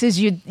my exes,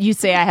 you'd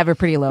say I have a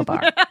pretty low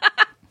bar.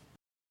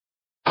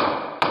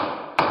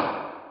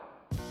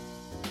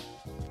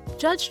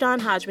 Judge John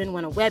Hodgman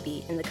won a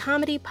Webby in the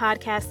comedy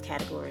podcast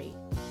category.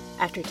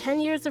 After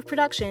 10 years of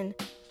production,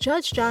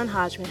 Judge John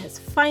Hodgman has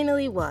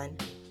finally won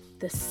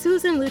the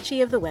Susan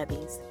Lucci of the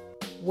Webbies.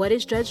 What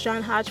is Judge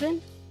John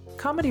Hodgman?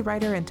 Comedy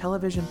writer and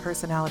television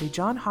personality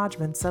John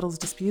Hodgman settles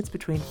disputes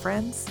between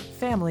friends,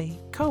 family,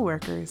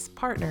 co-workers,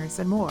 partners,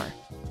 and more.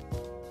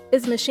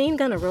 Is Machine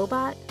Gun a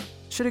robot?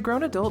 Should a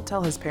grown adult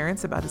tell his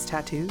parents about his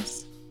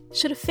tattoos?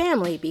 Should a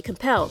family be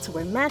compelled to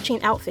wear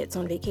matching outfits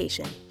on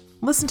vacation?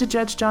 Listen to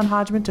Judge John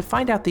Hodgman to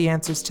find out the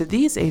answers to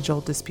these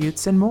age-old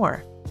disputes and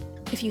more.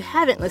 If you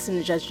haven't listened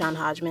to Judge John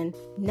Hodgman,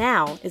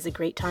 now is a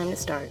great time to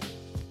start.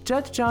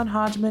 Judge John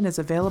Hodgman is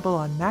available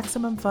on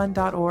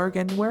MaximumFun.org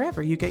and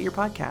wherever you get your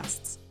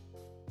podcasts.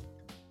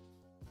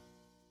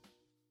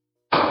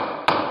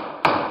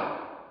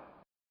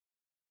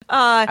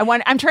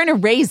 I'm trying to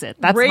raise it.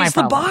 That's my Raise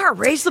the problem. bar.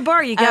 Raise the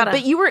bar. You gotta.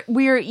 But you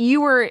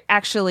were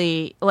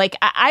actually like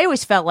I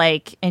always felt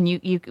like, and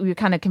you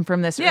kind of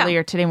confirmed this Yeah.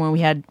 earlier today when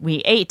we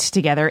ate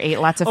together, ate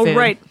lots of food. Oh,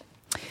 right.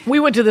 We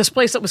went to this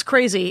place that was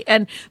crazy,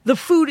 and the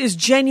food is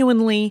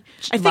genuinely.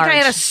 I think I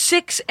had a Large.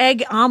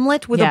 6-egg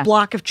omelet with Yeah. a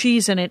block of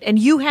cheese in it, and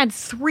you had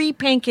 3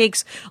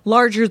 pancakes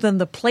larger than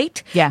the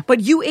plate. Yeah. But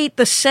you ate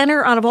the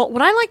center out of all.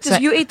 What I liked is So-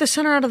 you ate the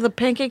center out of the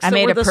pancakes I that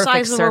made were a the perfect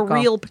size circle. of a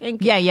real pancake.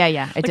 Yeah.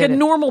 I Like did a it.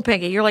 normal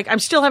pancake. You're like, I'm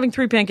still having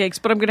 3 pancakes,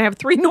 but I'm going to have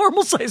 3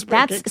 normal size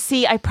pancakes.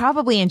 See, I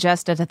probably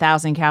ingested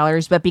 1,000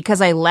 calories, but because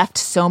I left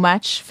so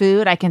much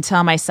food, I can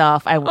tell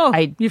myself I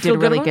you did feel a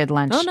really about it? good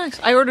lunch, Oh, nice.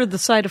 I ordered the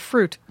side of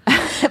fruit.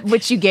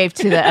 which you gave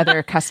to the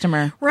other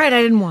customer. Right,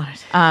 I didn't want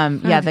it.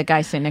 Yeah, the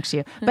guy sitting next to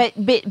you.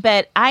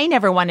 But I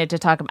never wanted to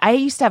talk. I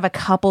used to have a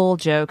couple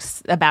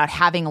jokes about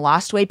having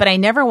lost weight, but I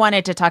never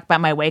wanted to talk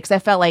about my weight because I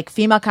felt like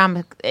female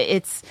comic.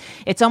 It's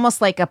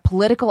almost like a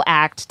political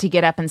act to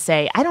get up and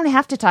say I don't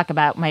have to talk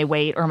about my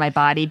weight or my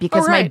body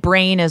because my right.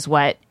 brain is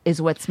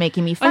what's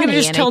making me funny. I'm going to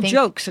just And I tell think-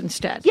 jokes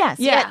instead. Yes,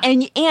 Yeah.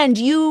 and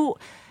you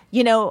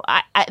know,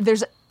 I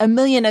there's a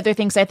million other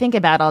things I think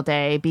about all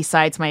day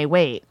besides my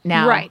weight.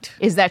 Now, Right.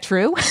 Is that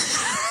true?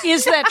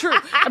 Is that true?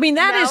 I mean,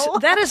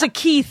 that is a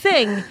key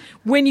thing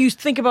when you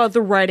think about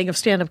the writing of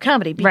stand-up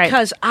comedy. Right.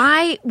 Because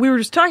we were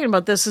just talking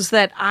about this, is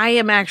that I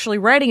am actually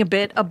writing a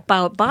bit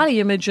about body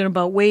image and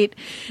about weight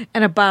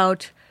and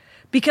about,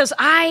 because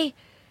I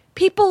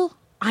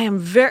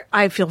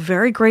feel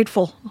very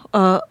grateful,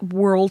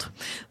 world,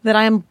 that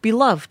I am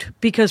beloved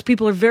because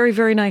people are very,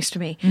 very nice to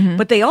me. Mm-hmm.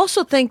 But they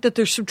also think that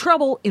there's some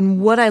trouble in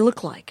what I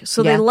look like.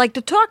 So Yeah. they like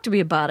to talk to me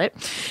about it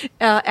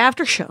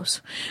after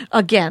shows.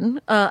 Again,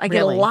 I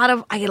get a Really? lot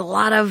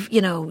of,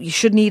 you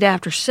shouldn't eat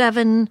after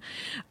 7.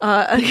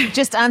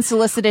 Just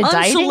unsolicited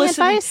dieting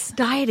advice?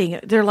 dieting.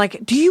 They're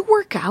like, do you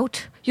work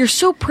out? You're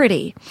so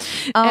pretty.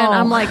 And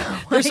I'm like,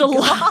 there's a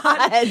lot.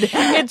 I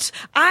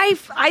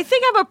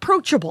think I'm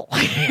approachable.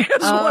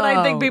 Is what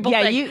I think people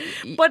yeah, think.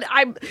 you but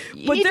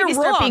You they're need to wrong.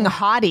 start being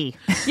haughty.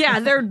 Yeah,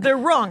 they're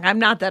wrong. I'm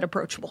not that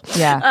approachable.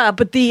 Yeah.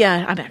 But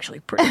I'm actually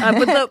pretty.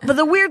 But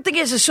the weird thing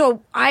is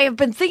so I have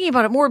been thinking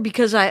about it more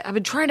because I've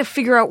been trying to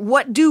figure out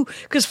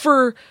because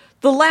for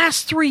the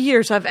last 3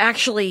 years, I've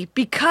actually,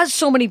 because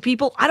so many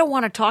people, I don't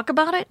want to talk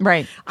about it.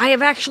 Right. I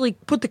have actually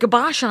put the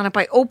kibosh on it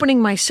by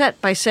opening my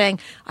set by saying,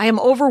 I am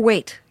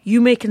overweight.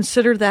 You may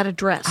consider that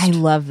addressed. I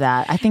love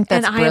that. I think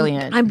that's And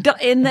brilliant. I'm done.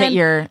 And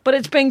then, But but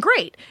it's been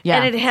great.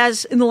 Yeah. And it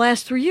has, in the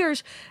last 3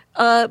 years,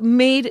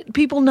 made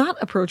people not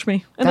approach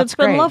me. And That's it's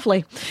been great.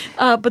 lovely.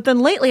 But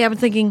then lately I've been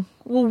thinking,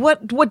 well,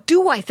 what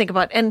do I think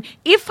about? And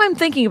if I'm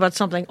thinking about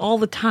something all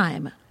the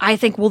time, I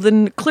think, well,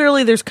 then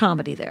clearly there's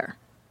comedy there.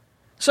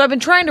 So I've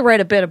been trying to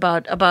write a bit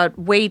about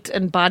weight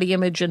and body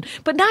image,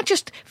 but not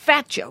just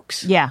fat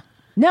jokes. Yeah.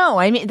 No,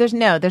 I mean, there's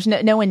no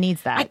one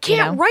needs that. I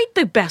can't write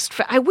the best.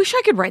 I wish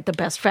I could write the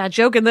best fat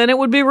joke, and then it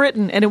would be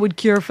written, and it would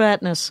cure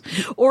fatness,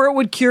 or it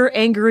would cure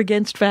anger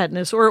against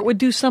fatness, or it would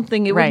do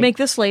something. It Right. would make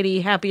this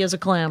lady happy as a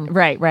clam,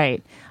 Right.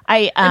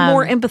 and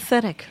more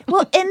empathetic.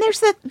 Well, and there's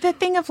the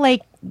thing of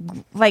like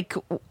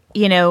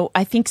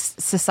I think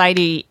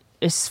society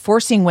is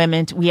forcing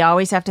women we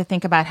always have to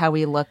think about how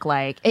we look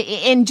like,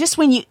 and just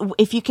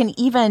if you can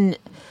even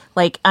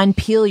like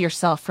unpeel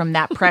yourself from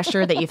that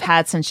pressure that you've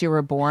had since you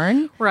were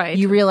born, Right.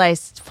 you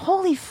realize,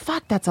 holy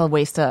fuck, that's a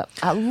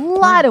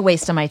lot of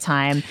waste of my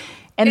time.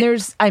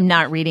 And I'm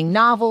not reading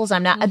novels.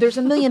 There's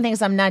a million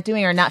things I'm not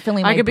doing or not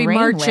filling my I could be brain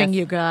marching, with.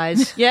 you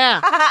guys. Yeah.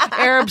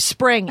 Arab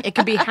Spring. It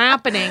could be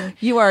happening.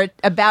 You are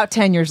about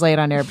 10 years late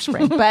on Arab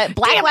Spring, but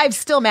Black lives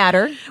still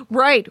matter.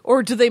 Right.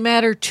 Or do they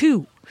matter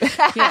too?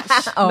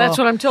 Yes. Oh. That's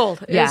what I'm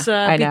told. Yeah,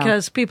 I know.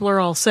 Because people are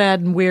all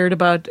sad and weird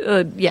about,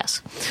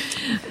 yes.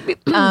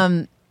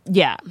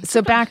 Yeah.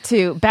 So back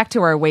to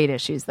our weight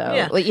issues, though.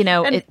 Yeah. You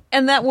know,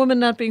 and that woman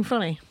not being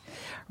funny.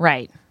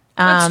 right.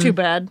 That's too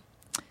bad.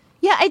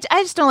 Yeah, I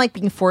just don't like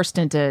being forced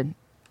into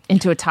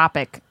a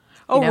topic.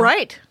 Oh, you know?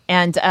 right.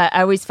 And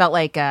I always felt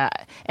like,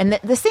 and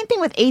the same thing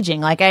with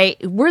aging. Like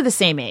we're the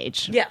same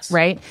age. Yes.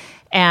 Right.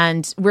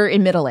 And we're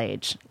in middle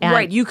age. And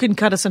Right. You can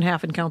cut us in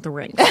half and count the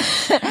rings.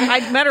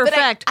 Matter of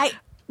fact,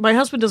 my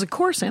husband does a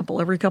core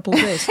sample every couple of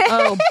days.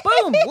 Oh,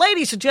 boom.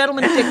 Ladies and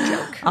gentlemen, dick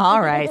joke.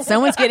 All right.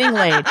 Someone's getting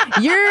laid.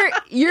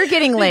 You're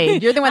getting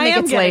laid. You're the one I that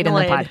am gets laid in the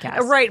getting laid. podcast.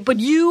 Right. But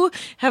you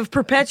have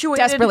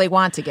perpetuated. Desperately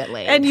want to get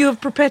laid. And you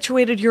have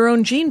perpetuated your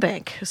own gene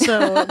bank.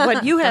 So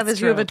what you have That's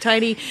is you have true. a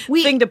tiny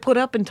thing to put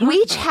up and talk we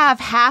each about. have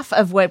half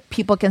of what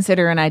people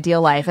consider an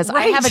ideal life. As I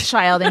Right. have a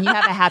child and you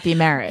have a happy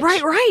marriage.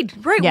 Right.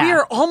 Yeah. We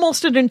are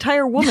almost an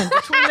entire woman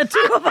between the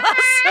two of us.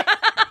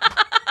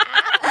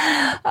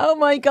 Oh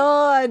my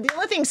God. The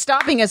only thing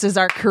stopping us is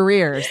our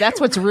careers. That's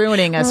what's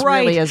ruining us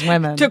really as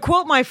women. To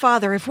quote my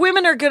father, if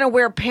women are going to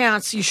wear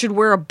pants, you should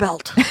wear a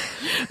belt.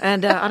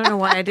 And I don't know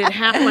why I did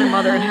half my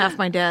mother and half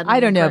my dad. I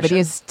don't know, but he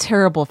impression. has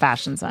terrible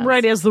fashion sense.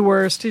 Right, as the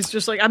worst. He's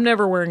just like, I'm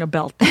never wearing a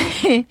belt.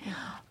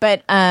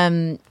 But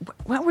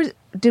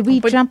did we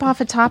jump off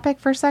a topic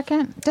for a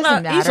second?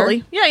 Doesn't matter.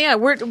 Easily. Yeah.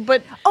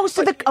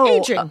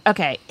 Aging.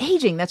 Okay,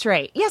 aging. That's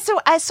right. Yeah. So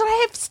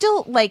I have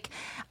still like.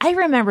 I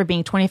remember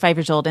being 25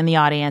 years old in the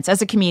audience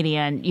as a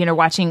comedian, you know,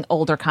 watching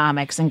older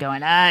comics and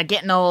going,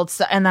 getting old.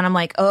 So, and then I'm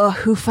like, oh,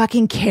 who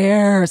fucking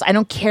cares? I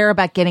don't care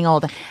about getting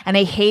old. And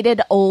I hated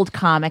old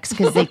comics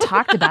because they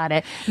talked about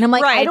it. And I'm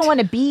like, I don't want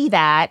to be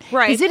that.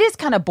 Right. Because it is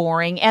kind of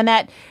boring. And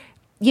that,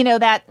 you know,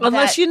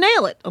 Unless you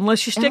nail it.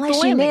 Unless you stick the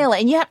landing. you nail it.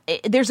 And yeah,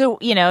 there's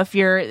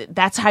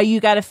that's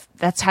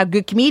how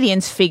good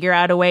comedians figure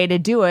out a way to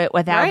do it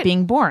without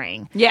being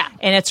boring. Yeah.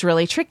 And it's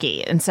really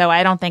tricky. And so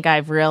I don't think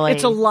I've really.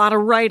 It's a lot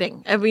of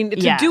writing. I mean, to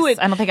Yes, do it.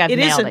 I don't think I've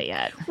nailed isn't- it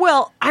yet.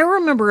 Well, I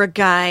remember a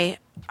guy,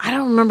 I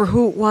don't remember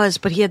who it was,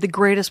 but he had the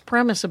greatest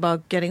premise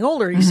about getting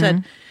older. He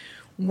said,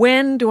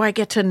 when do I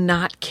get to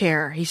not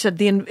care? He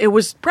said, it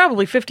was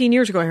probably 15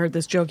 years ago I heard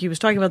this joke. He was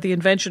talking about the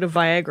invention of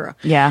Viagra.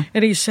 Yeah.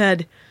 And he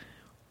said,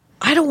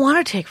 I don't want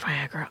to take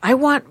Viagra. I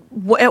want,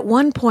 at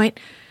one point,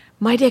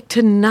 my dick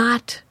to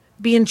not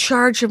be in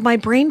charge of my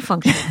brain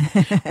function.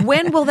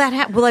 When will that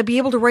happen? Will I be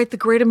able to write the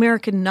great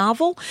American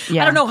novel?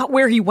 Yeah. I don't know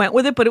where he went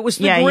with it, but it was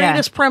the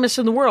greatest premise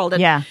in the world.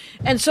 And,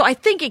 and so I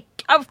think,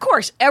 of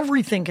course,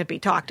 everything could be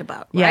talked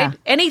about, right? Yeah.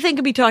 Anything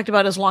can be talked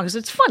about as long as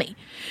it's funny.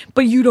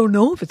 But you don't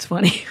know if it's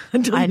funny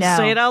until you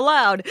say it out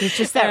loud. It's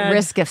just that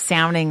risk of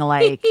sounding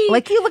like you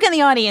look in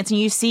the audience and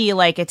you see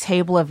like a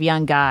table of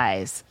young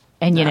guys.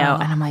 And, you know,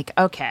 and I'm like,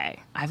 okay,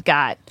 I've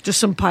got just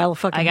some pile of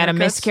fucking I got a haircuts.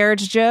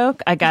 miscarriage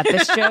joke. I got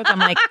this joke. I'm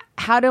like,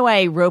 how do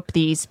I rope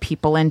these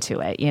people into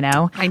it? You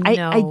know, I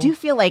know. I do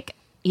feel like,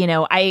 you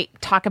know, I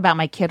talk about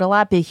my kid a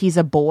lot, but he's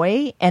a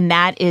boy. And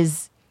that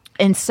is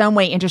in some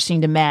way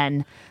interesting to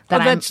men.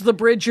 That's the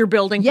bridge you're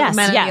building for the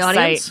men in the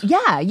audience?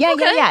 Yeah.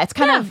 It's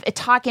kind of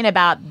talking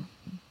about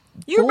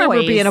You remember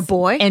being a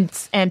boy. and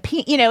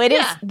you know, it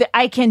is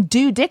I can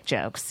do dick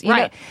jokes. You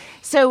know?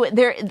 So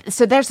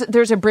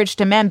there's a bridge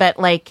to men, but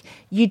like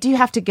you do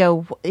have to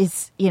go,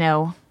 is, you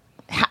know,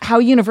 how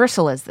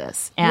universal is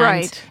this?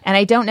 And, and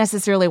I don't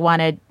necessarily want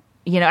to,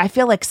 you know, I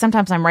feel like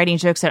sometimes I'm writing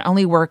jokes that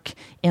only work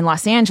in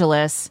Los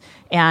Angeles,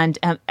 and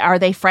are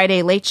they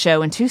Friday Late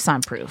Show and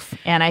Tucson proof?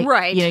 And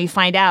you know, you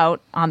find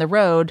out on the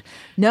road,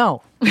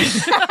 no.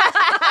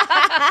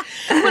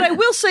 But I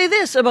will say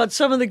this about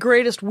some of the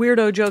greatest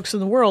weirdo jokes in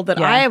the world, that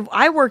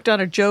I worked on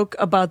a joke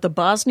about the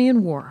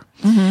Bosnian War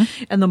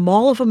and the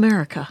Mall of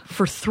America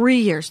for 3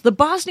 years. The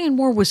Bosnian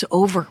War was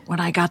over when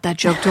I got that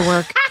joke to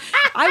work.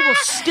 I will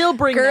still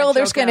bring that Girl, joke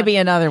there's going to out. be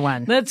another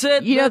one. That's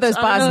it. You know those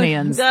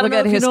Bosnians. I don't Look know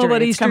at if history. You know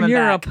about It's Eastern coming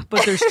Europe, back.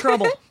 but there's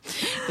trouble.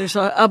 There's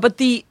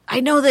I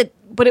know that,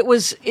 but it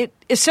was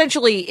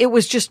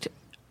just.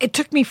 It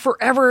took me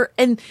forever,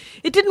 and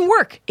it didn't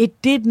work.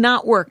 It did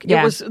not work.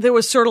 Yeah. There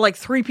was sort of like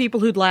 3 people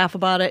who'd laugh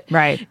about it,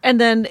 right?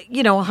 And then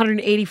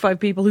 185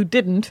 people who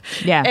didn't.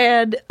 Yeah.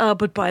 And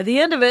but by the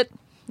end of it,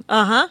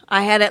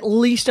 I had at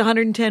least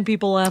 110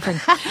 people laughing,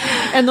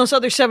 and those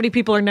other 70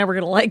 people are never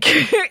going to like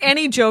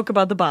any joke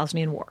about the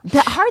Bosnian War.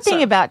 The hard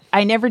thing about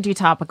I never do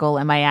topical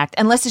in my act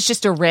unless it's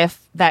just a riff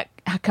that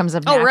comes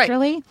up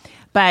naturally.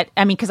 But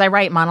I mean, because I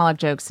write monologue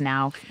jokes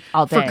now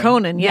all day. For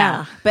Conan,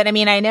 yeah. But I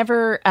mean, I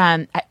never,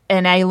 and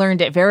I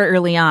learned it very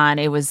early on.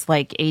 It was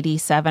like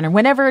 87 or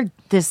whenever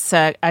this,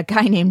 a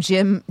guy named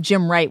Jim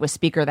Wright was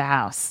Speaker of the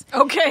House.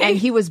 Okay. And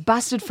he was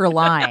busted for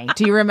lying.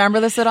 Do you remember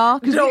this at all?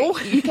 No.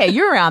 Okay,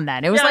 you're around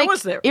then. It was Yeah, I like,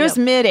 was there. it was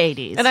Yeah. mid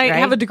 80s. And I right?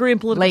 have a degree in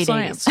political Late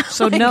science, 80s.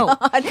 so no.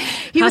 God.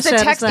 He How was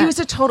sad is that? he was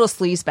a total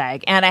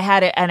sleazebag, and I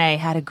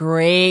had a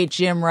great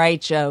Jim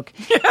Wright joke,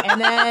 and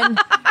then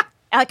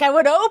like I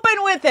would open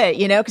with it,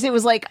 because it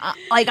was like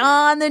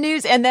on the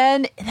news, and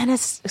then it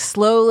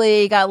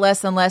slowly got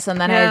less and less,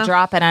 and then I Yeah. would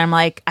drop it, and I'm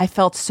like, I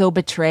felt so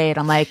betrayed.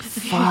 I'm like,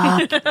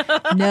 fuck,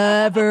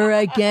 never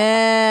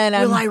again.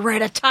 Will I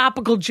write a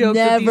topical joke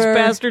that these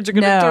bastards are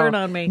going to turn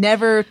on me?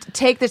 Never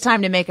take the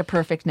time to make a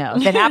perfect note.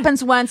 If it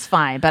happens once,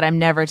 fine, but I'm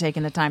never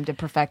taking the time to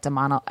perfect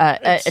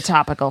a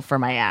topical for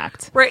my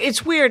act. Right,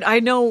 it's weird.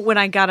 I know when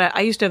I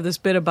used to have this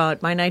bit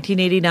about my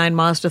 1989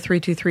 Mazda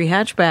 323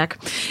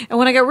 hatchback, and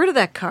when I got rid of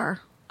that car,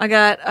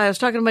 I was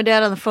talking to my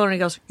dad on the phone, and he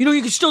goes, you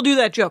can still do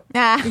that joke.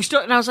 Ah. You can still,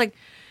 and I was like,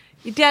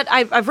 Dad,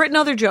 I've written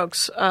other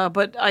jokes,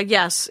 but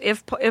yes,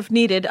 if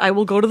needed, I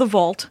will go to the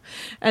vault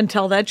and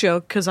tell that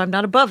joke because I'm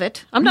not above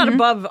it. I'm not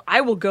above.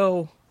 I will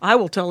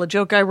tell a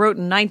joke I wrote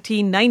in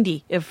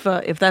 1990 if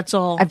that's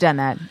all. I've done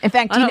that. In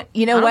fact,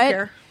 you know I don't what?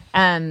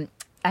 care.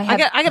 I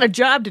got a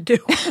job to do.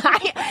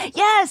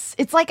 Yes,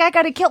 it's like I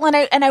got to kill, and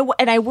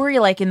I worry,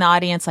 like in the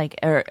audience, like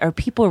are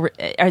people,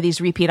 are these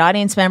repeat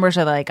audience members?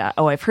 Are they like,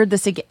 oh, I've heard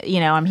this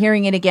again, I'm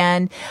hearing it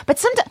again. But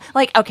sometimes,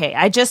 like, okay,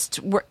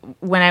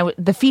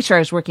 the feature I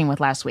was working with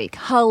last week,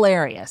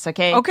 hilarious.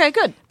 Okay,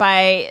 good.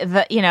 By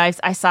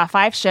I saw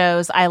 5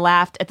 shows. I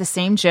laughed at the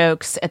same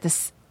jokes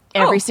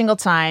every single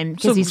time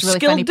because So he's a really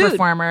skilled funny dude.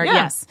 performer. Yeah.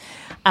 Yes.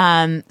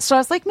 So I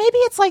was like, maybe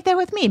it's like that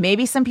with me.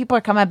 Maybe some people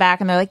are coming back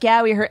and they're like,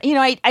 yeah, we heard,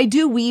 I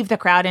do weave the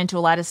crowd into a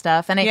lot of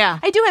stuff, and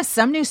I do have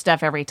some new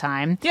stuff every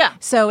time. Yeah.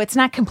 So it's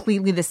not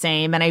completely the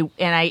same. And I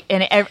feel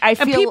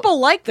And people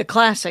like the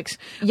classics.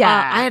 Yeah.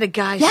 I had a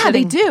guy. Yeah,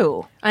 they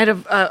do. I had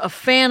a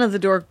fan of the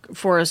Dork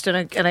Forest, and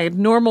I had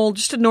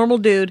just a normal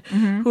dude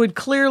who had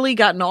clearly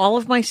gotten all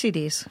of my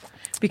CDs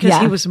because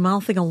he was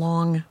mouthing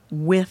along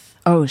with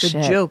the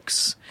shit.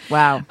 jokes.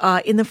 Wow.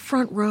 In the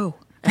front row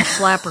at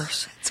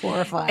Flappers. It's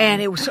horrifying.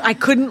 And I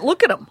couldn't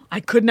look at him. I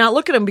could not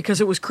look at him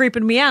because it was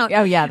creeping me out.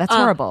 Oh, yeah, that's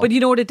horrible. But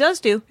you know what it does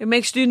do? It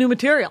makes you do new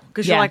material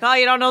because you're Yeah. like, oh,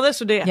 you don't know this,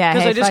 do you? Yeah,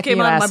 Because hey, I just fuck came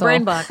you, out of my asshole.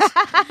 brain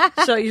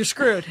box. So you're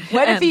screwed.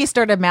 What if And he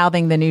started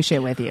mouthing the new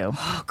shit with you?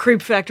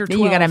 creep factor 12?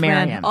 You gotta marry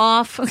man. him.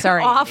 Off.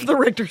 Sorry. Off the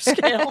Richter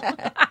scale.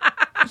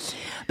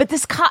 But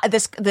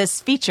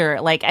this feature,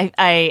 like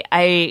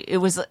it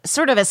was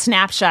sort of a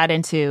snapshot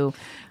into.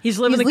 He's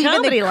living the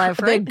comedy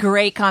life, right? The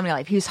great comedy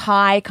life. He was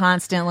high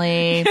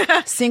constantly,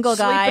 single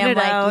guy. Sleeping I'm it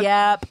like, out.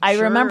 yep, I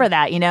Sure. remember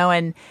that,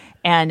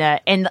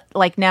 and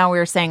like now we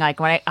were saying, like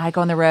when I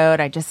go on the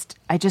road, I just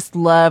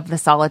love the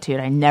solitude.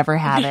 I never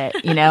have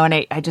it, and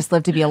I just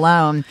live to be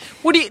alone.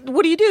 What do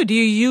you do? Do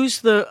you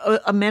use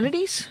the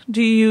amenities?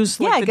 Do you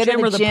use I the go gym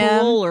to or the the gym,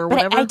 pool or but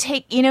whatever? I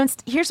take,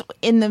 here's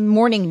in the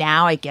morning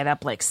now. I get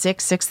up like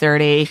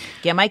 6:30,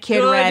 get my kid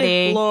Good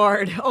ready.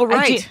 Lord. Oh,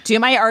 right. I do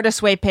my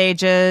artist way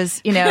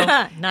pages,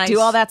 Nice. do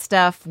all that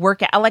stuff,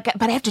 work out,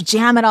 but I have to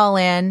jam it all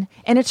in.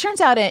 And it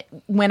turns out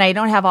when I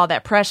don't have all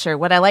that pressure,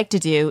 what I like to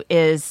do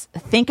is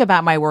think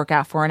about my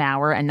workout for an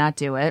hour and not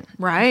do it.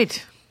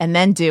 Right. And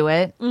then do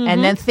it,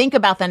 and then think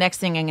about the next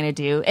thing I'm going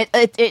to do.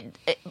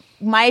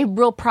 My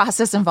real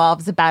process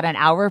involves about an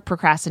hour of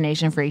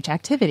procrastination for each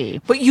activity.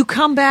 But you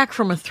come back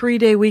from a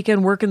 3-day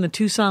weekend working the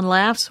Tucson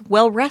Laughs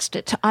well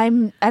rested.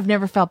 I've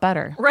never felt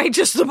better. Right,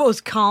 just the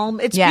most calm.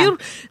 It's Yeah.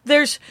 beautiful.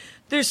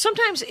 There's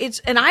sometimes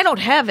and I don't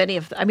have any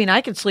of. I mean,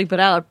 I can sleep it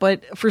out,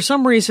 but for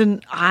some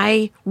reason,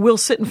 I will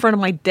sit in front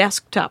of my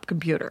desktop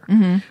computer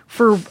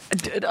for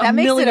That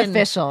makes it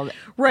official.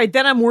 Right,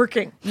 then I'm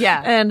working.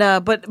 Yeah. And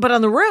but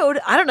on the road,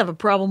 I don't have a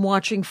problem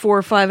watching 4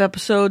 or 5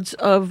 episodes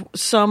of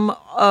some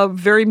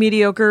very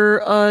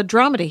mediocre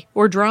dramedy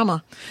or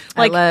drama.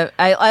 Like,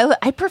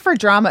 I prefer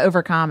drama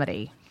over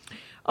comedy.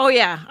 oh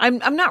yeah,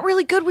 I'm not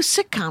really good with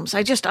sitcoms.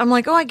 I'm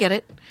like, oh, I get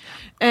it.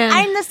 And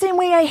I'm the same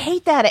way. I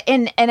hate that,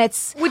 and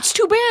it's which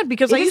too bad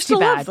because I it is used to too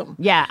love bad. them.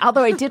 Yeah,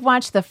 although I did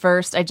watch the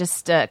first. I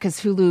just because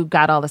Hulu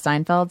got all the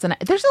Seinfelds, and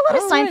there's a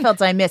lot of right.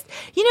 Seinfelds I missed.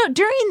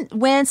 During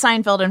when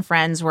Seinfeld and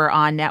Friends were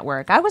on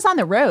network, I was on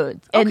the road.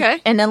 And,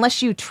 Okay. and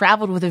unless you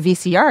traveled with a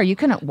VCR, you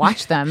couldn't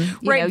watch them.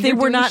 Right, they you're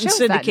were doing not in shows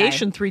that night.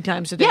 syndication 3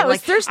 times a day. Yeah, it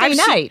was Thursday I've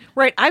seen- night.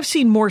 right, I've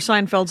seen more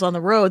Seinfelds on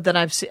the road than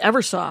I've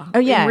ever saw Oh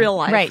yeah, in real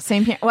life. right?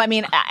 Same here. Well, I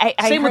mean, I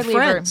Same with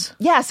hardly ever- Friends.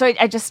 Yeah, so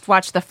I just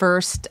watched the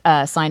first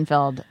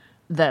Seinfeld,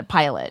 the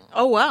pilot.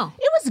 Oh wow.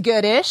 It was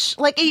goodish.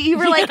 Like you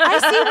were like, I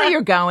see where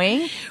you're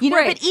going,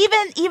 Right. But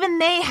even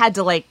they had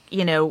to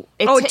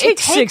it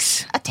takes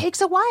six. It takes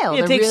a while.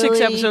 It to takes 6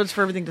 really- episodes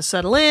for everything to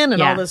settle in and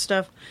Yeah. all this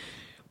stuff.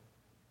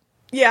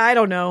 Yeah, I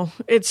don't know.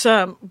 It's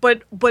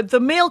but the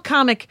male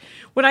comic,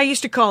 what I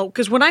used to call,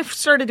 because when I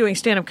started doing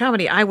stand-up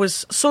comedy, I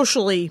was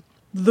socially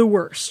the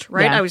worst.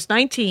 Right, Yeah. I was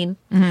 19.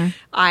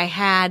 I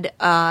had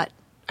I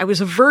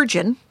was a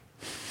virgin.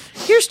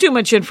 Here's too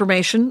much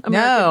information,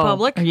 American No.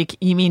 public.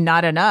 You mean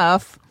not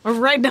enough?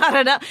 Right, not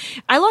enough.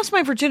 I lost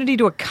my virginity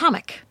to a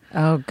comic.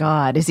 Oh,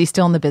 God. Is he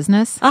still in the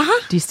business?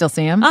 Uh-huh. Do you still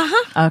see him?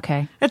 Uh-huh.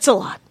 Okay. It's a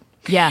lot.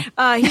 Yeah.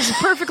 He's a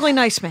perfectly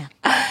nice man.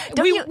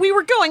 We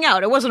were going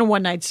out. It wasn't a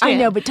one-night stand. I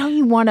know, but don't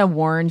you want to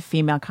warn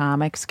female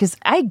comics? Because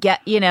I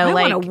get, I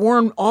want to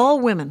warn all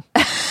women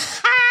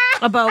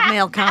about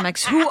male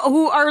comics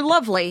who are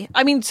lovely.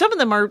 I mean, some of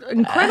them are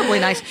incredibly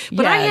nice.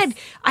 But Yes.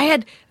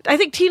 I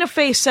think Tina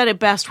Fey said it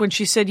best when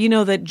she said,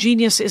 that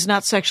genius is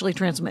not sexually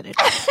transmitted.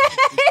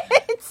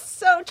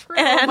 so true.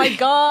 And oh, my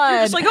God.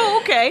 You're just like, oh,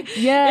 okay.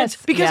 Yes.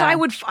 It's because Yeah.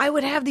 I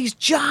would have these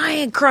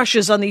giant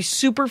crushes on these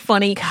super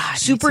funny,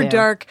 super too.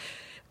 dark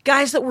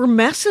guys that were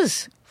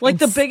messes. Like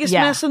the biggest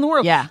yeah. mess in the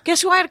world. Yeah. Guess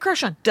who I had a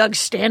crush on? Doug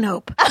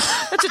Stanhope.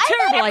 That's a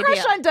terrible I had a idea.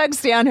 crush on Doug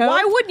Stanhope.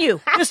 Why wouldn't you?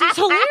 Because he's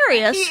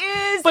hilarious. He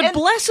is, But and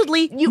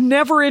blessedly, you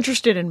never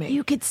interested in me.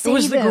 You could save It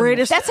was the him.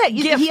 greatest That's how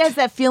gift. he has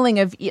that feeling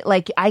of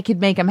like I could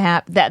make him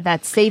happy.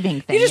 That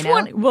saving thing. You just know?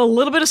 want a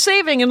little bit of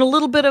saving and a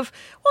little bit of.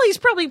 Well, he's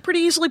probably pretty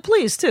easily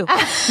pleased too. But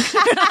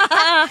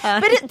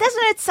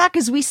doesn't it suck?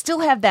 Because we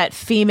still have that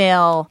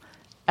female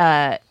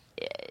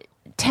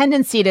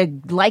tendency to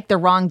like the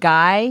wrong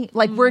guy.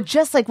 Like we're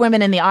just like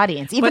women in the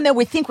audience, even But though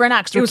we think we're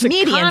not. 'Cause it we're was a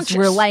comedians. conscious-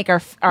 We're like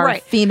our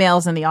Right.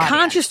 females in the audience.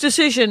 Conscious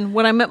decision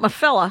when I met my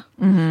fella,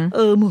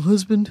 my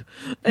husband,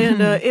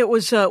 and it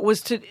was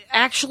to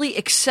actually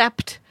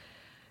accept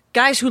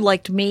guys who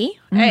liked me.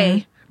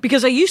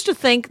 Because I used to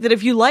think that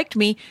if you liked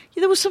me,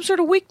 there was some sort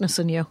of weakness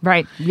in you.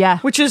 Right. Yeah.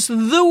 Which is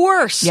the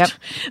worst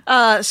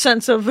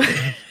sense of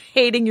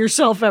hating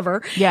yourself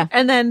ever. Yeah.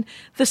 And then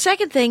the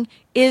second thing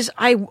is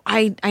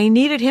I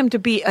needed him to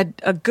be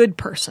a good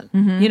person.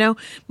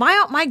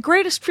 My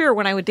greatest fear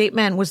when I would date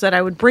men was that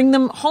I would bring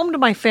them home to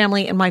my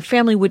family and my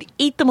family would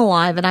eat them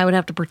alive and I would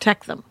have to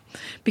protect them.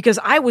 Because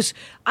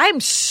I'm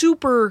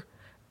super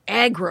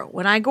aggro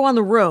when I go on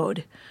the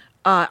road.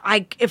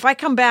 If I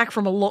come back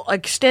from a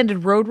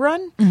extended road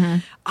run,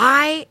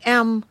 I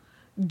am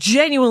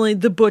genuinely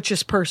the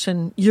butchest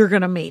person you're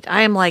gonna meet.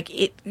 I am like,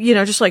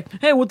 just like,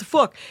 hey, what the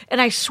fuck? And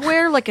I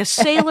swear like a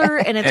sailor,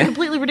 and it's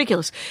completely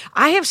ridiculous.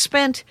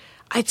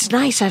 It's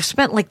nice. I've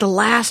spent like the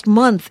last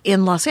month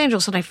in Los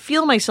Angeles, and I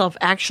feel myself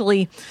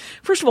actually,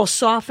 first of all,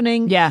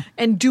 softening,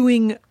 and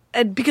doing,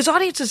 because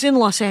audiences in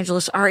Los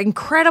Angeles are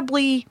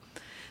incredibly.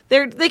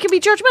 They can be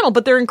judgmental,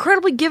 but they're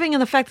incredibly giving in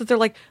the fact that they're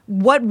like,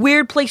 what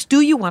weird place do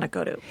you want to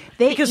go to?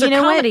 Because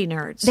they're comedy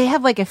nerds. They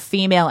have like a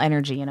female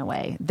energy in a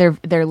way.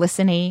 They're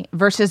listening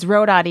versus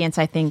road audience,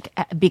 I think,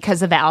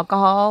 because of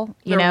alcohol,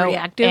 They're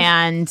reactive.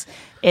 And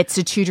it's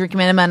a 2-drink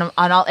minimum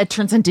on all. It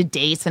turns into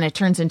dates and it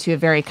turns into a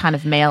very kind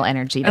of male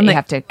energy that you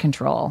have to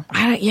control.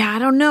 I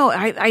don't know.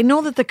 I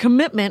know that the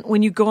commitment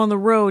when you go on the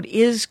road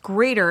is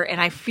greater, and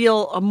I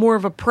feel more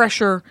of a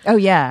pressure. Oh,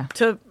 yeah.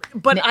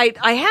 But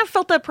I have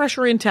felt that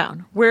pressure in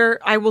town, where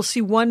I will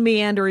see one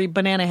meandery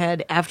banana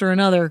head after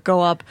another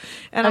go up,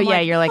 and I'm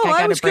you're like,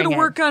 I I was going to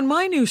work on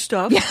my new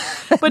stuff,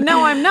 but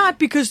now I'm not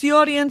because the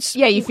audience.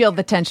 Yeah, you feel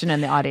the tension in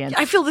the audience.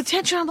 I feel the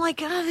tension. I'm like,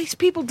 these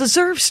people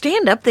deserve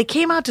stand up. They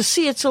came out to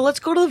see it, so let's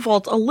go to the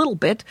vault a little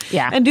bit,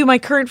 and do my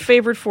current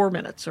favorite 4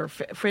 minutes or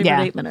favorite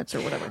 8 minutes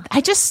or whatever.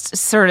 I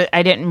just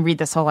I didn't read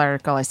this whole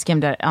article. I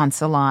skimmed it on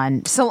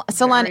Salon.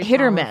 Salon Very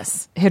hit or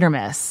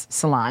miss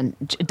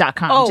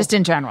salon.com. Just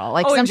in general.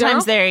 Like in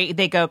sometimes general?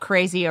 they go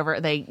crazy over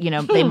they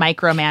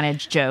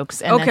micromanage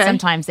jokes, and then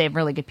sometimes they have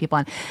really good people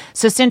on.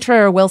 So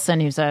Cintra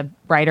Wilson, who's a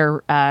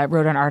writer,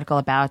 wrote an article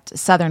about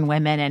Southern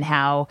women and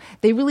how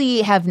they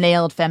really have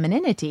nailed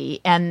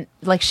femininity. And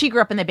like she grew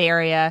up in the Bay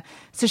Area,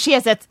 so she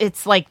has that.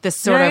 It's like this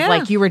sort of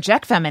like you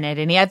reject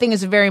femininity. I think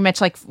it's very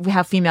much like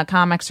how female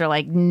comics are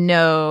like,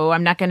 no,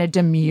 I'm not going to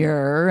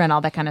demur and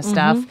all that kind of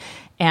stuff.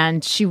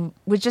 And she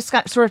was just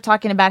sort of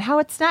talking about how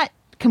it's not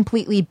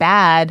completely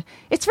bad.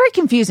 It's very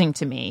confusing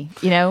to me,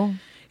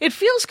 It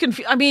feels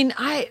confusing. I mean,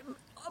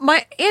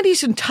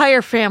 Andy's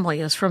entire family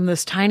is from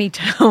this tiny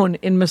town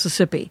in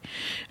Mississippi.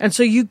 And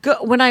so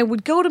when I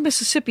would go to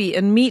Mississippi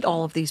and meet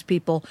all of these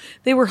people,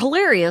 they were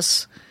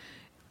hilarious.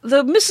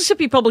 The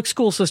Mississippi public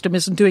school system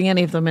isn't doing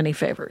any of them any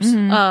favors.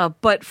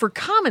 But for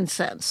common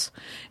sense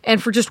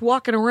and for just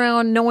walking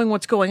around knowing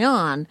what's going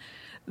on,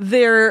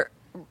 they're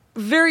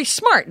very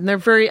smart, and they're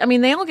very,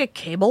 they all get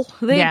cable.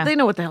 They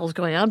know what the hell's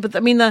going on. But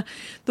the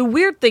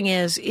weird thing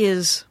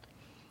is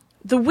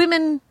the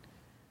women,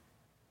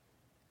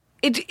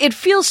 it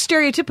feels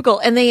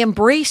stereotypical, and they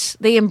embrace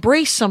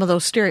some of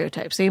those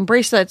stereotypes. They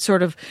embrace that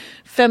sort of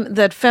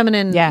that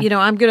feminine.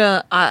 I'm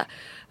gonna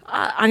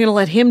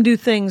let him do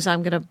things.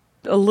 I'm gonna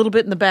a little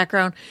bit in the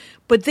background.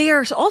 But they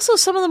are also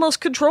some of the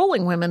most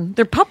controlling women.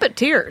 They're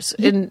puppeteers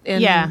in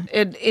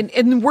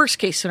the worst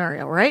case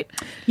scenario, right?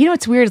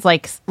 It's weird. Is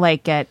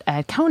like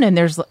at Conan,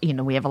 there's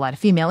we have a lot of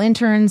female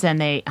interns,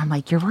 and I'm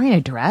like, you're wearing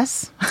a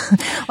dress,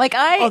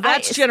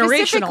 that's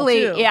generational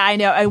too. Yeah, I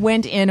know. I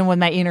went in with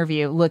my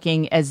interview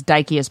looking as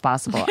dykey as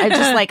possible. I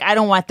just I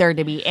don't want there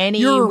to be any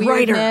you're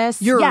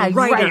weirdness. You're a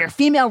writer,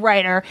 female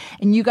writer,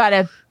 and you got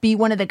to be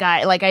one of the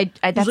guys. That's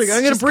I'm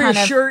going to bring a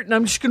shirt, and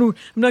I'm not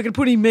going to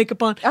put any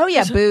makeup on. Oh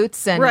yeah,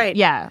 boots and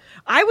Yeah.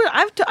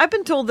 I've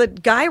been told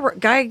that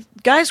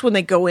guys when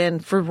they go in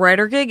for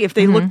writer gig, if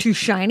they look too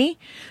shiny,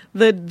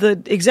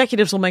 the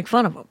executives will make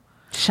fun of them.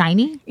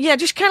 Shiny? Yeah,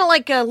 just kind of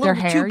like a little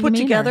hair, too put you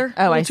mean, together. or-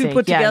 Oh, I little too see.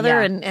 put Yeah,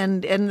 together, yeah.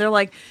 and they're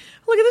like,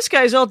 look at this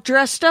guy's all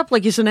dressed up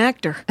like he's an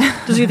actor.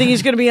 Does he think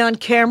he's going to be on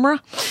camera?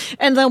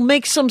 And they'll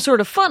make some sort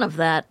of fun of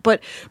that.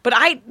 But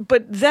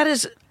that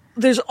is.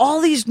 There's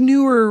all these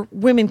newer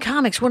women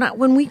comics.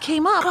 When we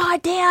came up,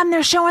 God damn,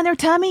 they're showing their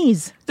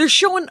tummies. they're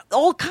showing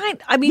all kind.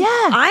 I mean, Yeah.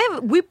 I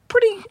I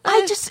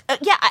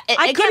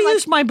could have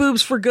used my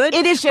boobs for good.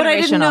 It is but I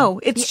didn't generational. know.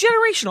 It's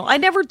generational. I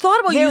never thought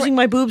about using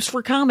my boobs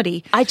for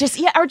comedy. or just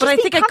But I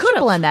be think I could've.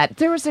 comfortable in that.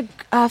 There was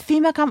a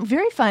female comic,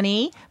 very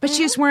funny, but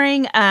she was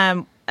wearing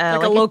like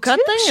a low-cut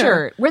tube thing, or-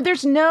 shirt where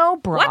there's no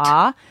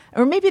bra,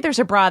 or maybe there's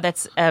a bra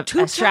that's a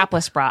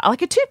strapless bra,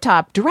 like a tube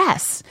top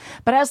dress.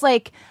 But I was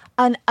like.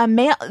 A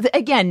male,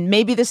 again,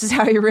 maybe this is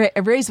how you're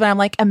raised, but I'm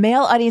like, a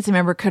male audience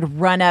member could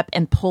run up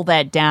and pull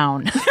that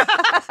down.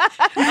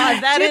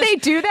 Do they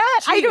do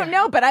that? I don't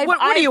know, but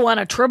What do you want,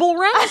 a tribble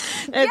run?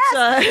 Yes,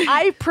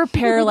 I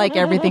prepare like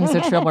everything's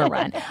a triple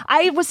run.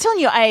 I was telling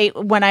you,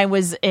 when I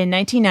was in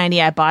 1990,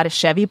 I bought a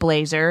Chevy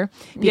Blazer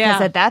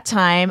because at that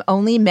time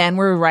only men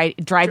were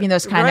driving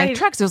those kind of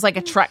trucks. It was like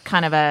a truck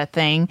kind of a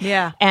thing.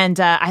 Yeah. And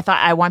I thought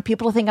I want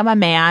people to think I'm a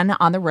man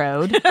on the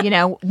road.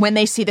 When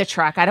they see the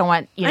truck, I don't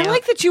want. I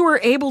like that you were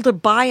able to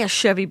buy a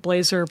Chevy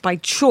Blazer by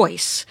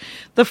choice.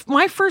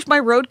 My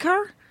road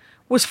car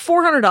was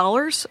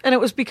 $400, and it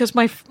was because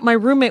my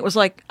roommate was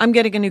like, "I'm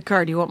getting a new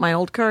car. Do you want my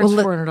old car? It's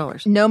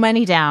 $400." No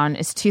money down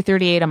is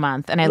 $238 a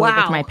month, and I live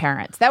with my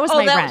parents. That was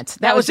my rent.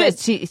 That was it.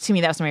 To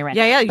me, that was my rent.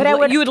 Yeah.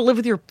 But you would live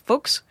with your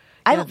folks.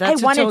 I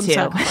That's wanted its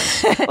own to.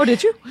 sacrifice. Oh,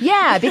 did you?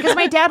 Yeah, because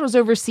my dad was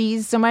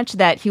overseas so much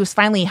that he was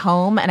finally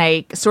home, and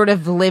I sort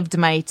of lived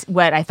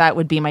what I thought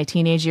would be my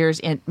teenage years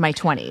in my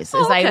 20s.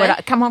 I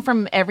would come home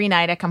from every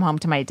night. I come home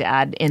to my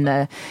dad in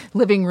the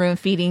living room,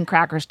 feeding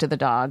crackers to the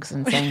dogs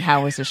and saying,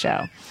 "How was the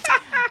show?"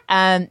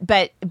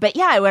 But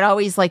yeah, I would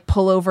always like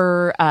pull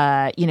over,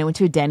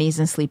 into a Denny's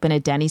and sleep in a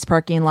Denny's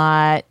parking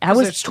lot.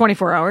 It's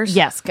 24 hours.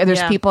 Yes,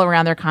 there's people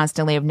around there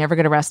constantly. I've never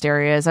go to rest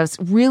areas. I was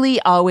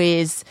really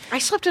always. I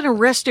slept in a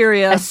rest area.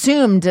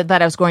 Assumed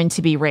that I was going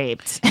to be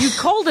raped. You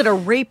called it a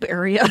rape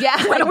area.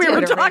 Yeah, when we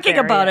were talking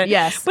about it.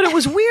 Yes, but it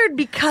was weird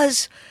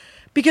because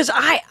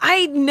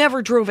I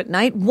never drove at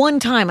night. One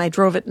time I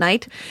drove at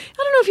night. I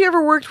don't know if you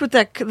ever worked with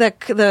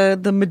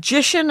the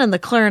magician and the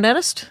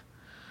clarinetist.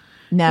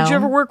 No. Did you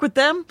ever work with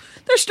them?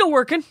 They're still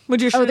working.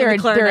 Magician and the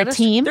clarinetist. They're a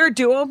team? They're a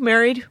duo,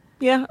 married.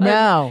 Yeah.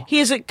 No. He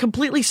is a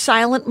completely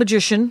silent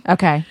magician.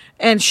 Okay.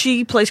 And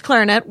she plays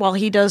clarinet while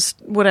he does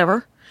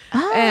whatever.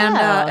 Oh,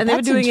 and they've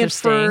been doing it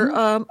for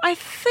interesting. I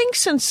think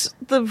since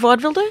the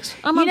vaudeville days.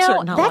 I'm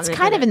uncertain how long that's they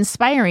kind did of it.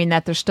 inspiring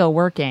that they're still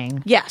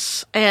working.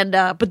 Yes, and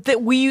but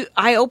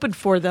I opened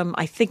for them.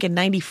 I think in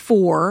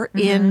 '94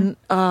 in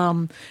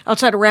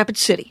outside of Rapid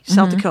City,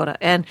 South Dakota,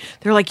 and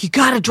they're like, "You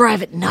got to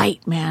drive at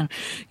night, man.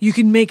 You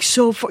can make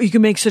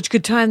such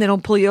good time. They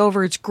don't pull you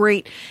over. It's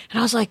great." And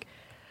I was like,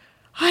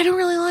 I don't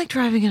really like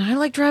driving it. I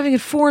like driving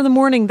at 4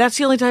 a.m. That's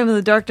the only time in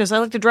the darkness. I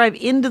like to drive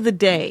into the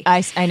day.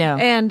 I know.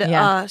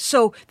 And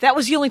so that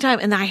was the only time.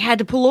 And I had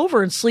to pull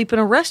over and sleep in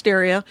a rest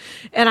area.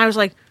 And I was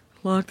like,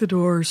 lock the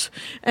doors.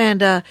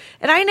 And I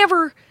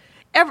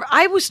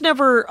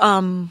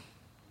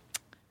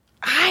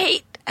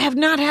have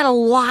not had a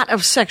lot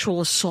of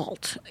sexual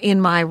assault in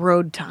my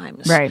road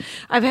times. Right.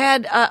 I've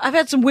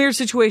had some weird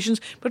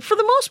situations, but for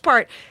the most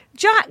part,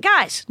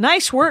 guys,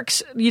 nice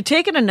works. You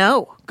taking a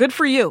no. Good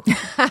for you.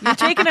 You're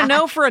taking a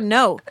no for a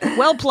no.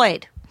 Well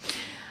played.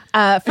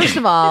 First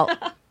of all,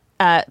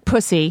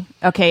 pussy.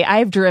 Okay,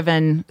 I've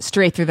driven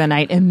straight through the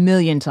night a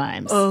million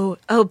times.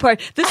 Pardon.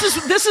 This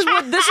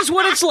is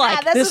what it's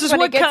like. This is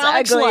what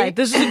comics like.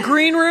 This is a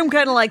green room,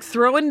 kind of like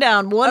throwing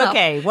down one up.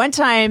 Okay, one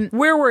time.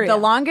 Where were you? The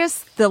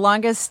longest.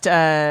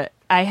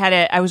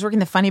 I was working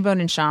the Funny Bone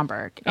in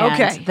Schaumburg.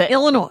 And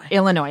Illinois,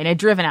 and I'd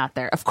driven out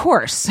there, of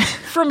course,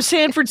 from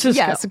San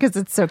Francisco. Yes, because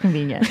it's so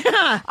convenient.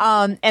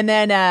 And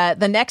then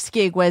the next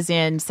gig was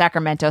in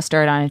Sacramento,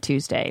 started on a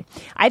Tuesday.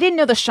 I didn't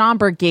know the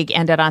Schaumburg gig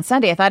ended on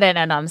Sunday. I thought it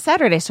ended on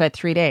Saturday, so I had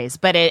 3 days.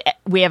 But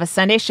we have a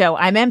Sunday show.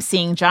 I'm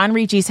emceeing. John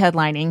Reggie's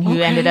headlining,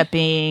 who ended up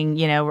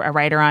being, a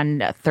writer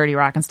on 30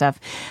 Rock and stuff.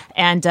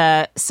 And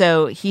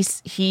so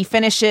he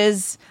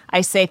finishes.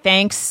 I say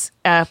thanks.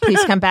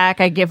 Please come back.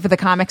 I give for the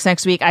comics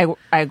next week.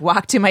 I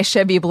walk to my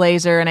Chevy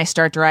Blazer and I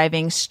start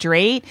driving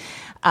straight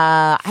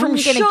from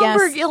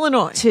Schaumburg,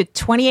 Illinois, to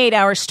 28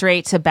 hours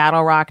straight to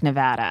Battle Rock,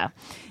 Nevada.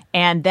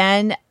 And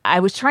then I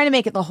was trying to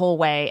make it the whole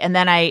way. And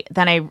then I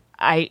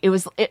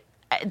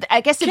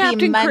guess it'd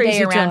be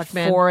Monday around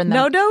 4 in the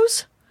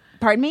no-dos.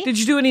 Pardon me? Did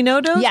you do any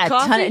no-dos? Yeah, a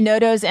ton of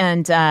no-dos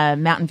and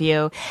Mountain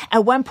View.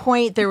 At one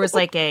point, there was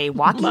like a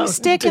walking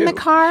stick in the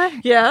car.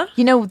 Yeah.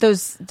 You know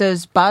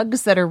those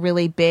bugs that are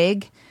really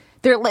big?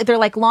 They're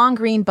like long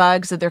green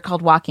bugs. They're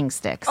called walking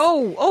sticks.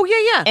 Oh,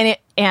 yeah.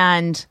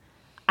 And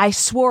I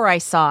swore I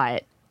saw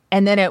it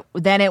And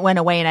then it went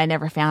away, and I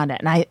never found it.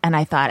 And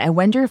I thought, I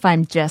wonder if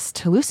I'm just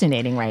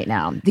hallucinating right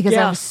now, because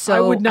I was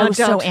so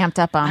amped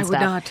up on stuff. I would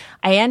not.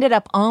 I ended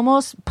up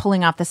almost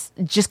pulling off this,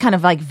 just kind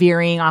of like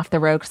veering off the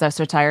road because I was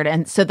so tired.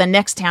 And so the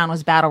next town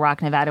was Battle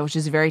Rock, Nevada, which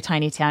is a very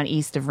tiny town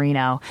east of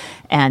Reno.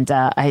 And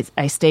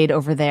I stayed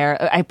over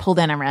there. I pulled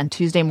in around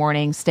Tuesday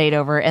morning, stayed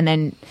over, and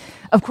then,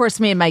 of course,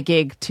 made my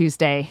gig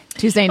Tuesday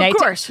night, of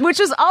course, which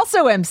is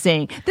also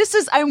emceeing.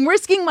 I'm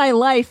risking my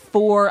life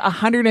for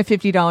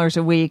 $150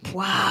 a week.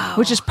 Wow.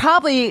 Which is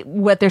probably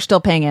what they're still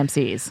paying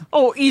MCs.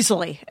 Oh,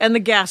 easily. And the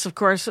gas, of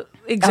course,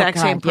 exact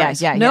same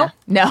price. Yeah. Nope.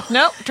 No.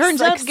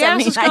 Turns It's out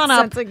gas has gone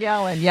up. $0.79 a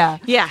gallon. Yeah.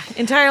 Yeah,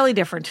 entirely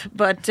different.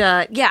 But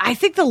I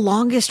think the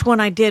longest one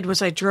I did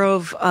was I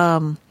drove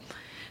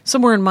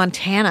somewhere in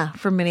Montana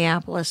from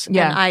Minneapolis.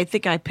 Yeah. And I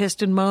think I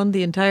pissed and moaned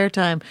the entire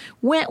time.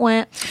 Went.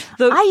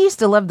 I used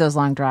to love those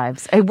long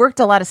drives. I worked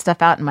a lot of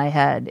stuff out in my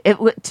head.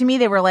 To me,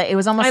 they were like, it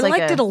was almost I like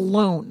liked it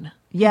alone.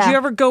 Yeah. Did you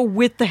ever go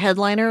with the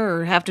headliner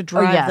or have to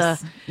drive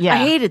yes. Yeah. I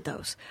hated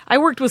those. I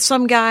worked with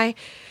some guy,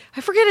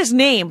 I forget his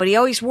name, but he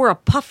always wore a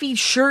puffy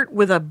shirt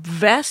with a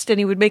vest, and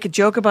he would make a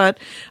joke about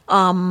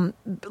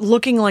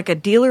looking like a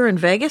dealer in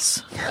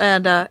Vegas.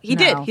 And he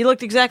did. He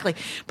looked exactly.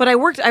 But I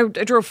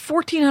drove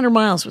 1,400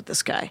 miles with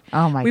this guy.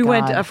 Oh, my God. We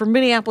went from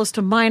Minneapolis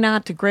to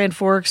Minot to Grand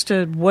Forks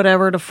to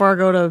whatever, to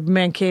Fargo to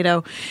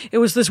Mankato. It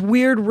was this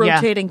weird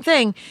rotating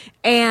thing.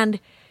 And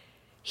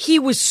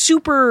it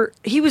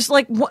was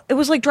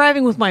like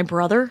driving with my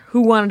brother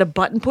who wanted to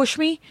button push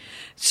me.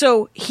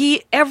 So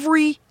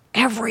every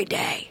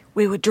day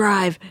we would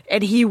drive,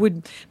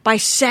 and by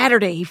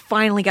Saturday, he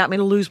finally got me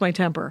to lose my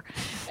temper.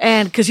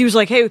 And because he was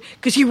like, hey,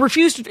 because he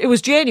refused, it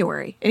was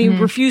January, and he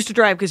refused to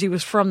drive because he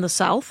was from the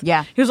South.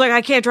 Yeah. He was like,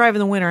 I can't drive in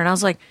the winter. And I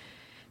was like,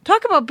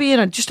 talk about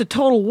being just a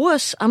total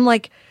wuss. I'm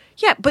like,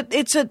 yeah, but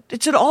it's an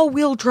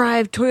all-wheel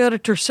drive Toyota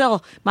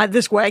Tercel.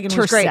 This wagon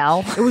was great.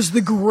 Tercel? It was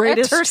the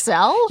greatest. A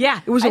Tercel? Yeah,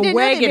 it was I a didn't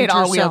know they wagon made Tercel.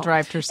 all-wheel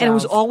drive Tercels. And it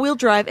was all-wheel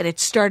drive, and it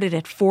started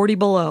at 40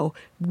 below.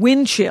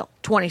 Wind chill,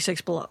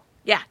 26 below.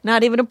 Yeah,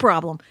 not even a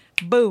problem.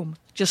 Boom.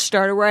 Just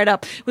started right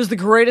up. It was the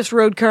greatest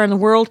road car in the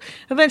world.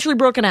 Eventually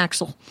broke an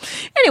axle.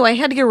 Anyway,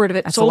 had to get rid of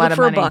it. That's Sold a lot it of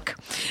for money.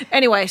 $1.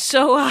 Anyway,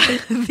 so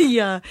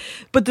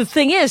but the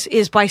thing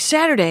is by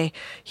Saturday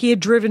he had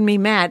driven me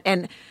mad,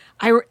 and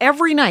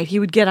every night he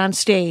would get on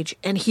stage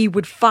and he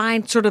would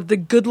find sort of the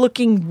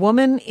good-looking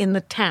woman in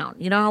the town.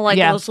 You know how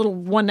those little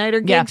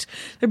one-nighter gigs? Yeah.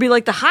 There'd be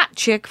like the hot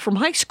chick from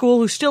high school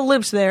who still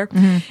lives there.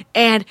 Mm-hmm.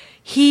 And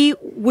he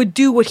would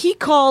do what he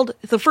called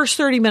the first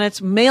 30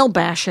 minutes male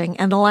bashing,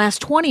 and the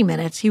last 20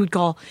 minutes he would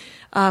call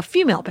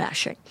female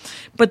bashing.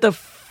 But the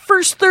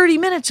first 30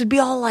 minutes would be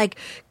all like...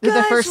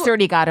 The first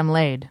 30 got him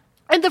laid.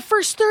 And the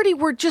first 30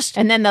 were just...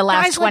 And then the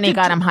last 20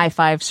 got him high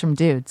fives from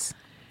dudes.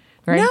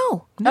 Right?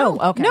 No.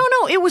 Oh, okay.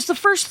 No. It was the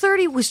first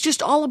 30 was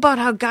just all about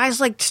how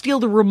guys like to steal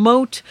the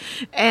remote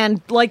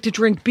and like to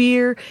drink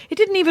beer. It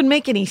didn't even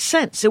make any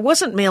sense. It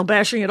wasn't male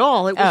bashing at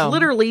all. It was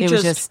literally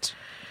just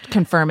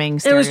confirming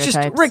stereotypes.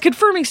 It was just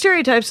confirming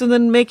stereotypes and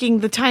then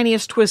making the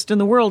tiniest twist in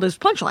the world as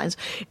punchlines.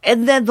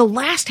 And then the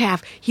last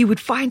half, he would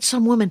find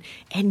some woman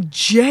and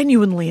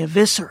genuinely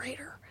eviscerate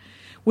her.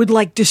 Would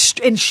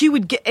and she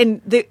would get,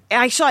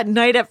 I saw it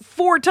night at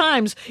 4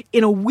 times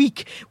in a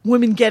week,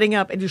 women getting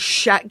up and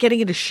just getting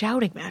into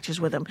shouting matches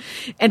with him.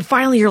 And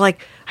finally you're like,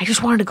 I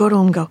just wanted to go to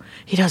him and go,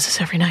 he does this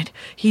every night.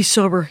 He's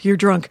sober. You're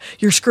drunk.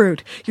 You're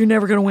screwed. You're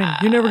never going to win.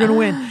 You're never going to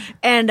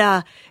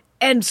win.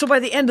 And so by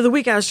the end of the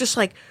week, I was just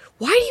like,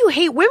 why do you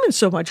hate women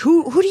so much?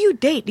 Who do you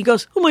date? And he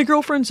goes, oh, my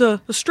girlfriend's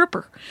a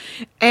stripper.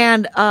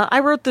 And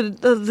I wrote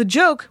the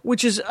joke,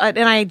 which is, and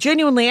I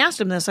genuinely asked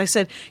him this. I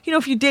said,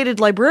 if you dated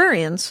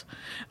librarians,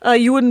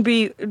 you'd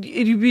be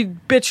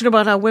bitching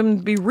about how women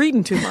be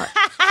reading too much.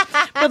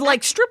 But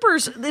like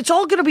strippers, it's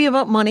all going to be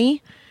about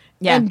money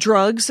and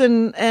drugs,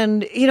 and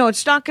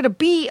it's not going to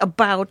be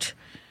about.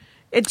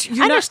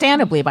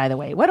 Understandably, by the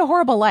way, what a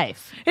horrible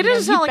life. It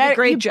doesn't sound like a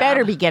great job. You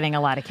better be getting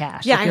a lot of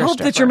cash. Yeah, I hope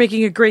that you're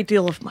making a great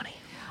deal of money.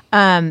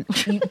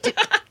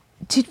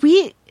 Did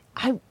we?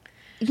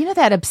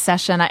 That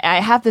obsession.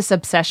 I have this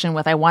obsession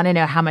with. I want to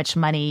know how much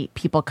money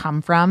people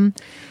come from.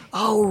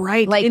 Oh,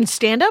 right. Like in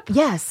stand up?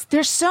 Yes.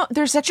 There's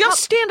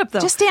just stand up though.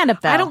 Just stand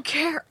up though. I don't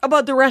care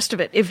about the rest of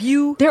it.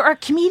 There are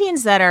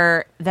comedians that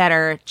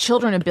are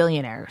children of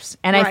billionaires,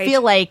 and I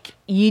feel like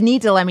you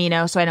need to let me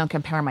know so I don't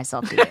compare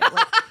myself to you.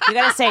 You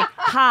got to say,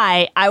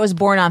 hi, I was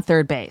born on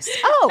third base.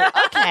 Oh,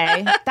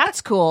 okay. That's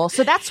cool.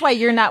 So that's why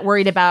you're not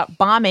worried about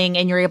bombing,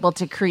 and you're able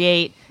to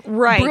create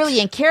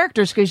brilliant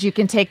characters because you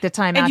can take the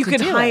time out to do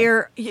it.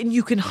 And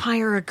you can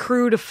hire a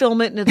crew to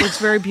film it, and it looks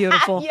very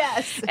beautiful.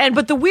 Yes.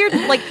 But the weird,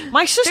 like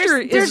my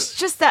sister there's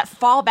just that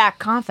fallback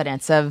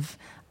confidence of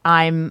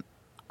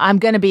I'm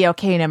going to be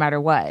okay no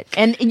matter what.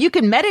 And you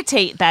can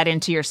meditate that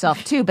into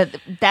yourself too, but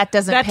that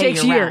doesn't pay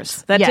takes your years.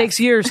 rent. That takes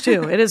years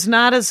too. It is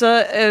not as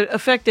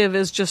effective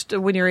as just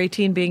when you're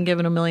 18 being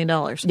given $1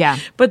 million. Yeah.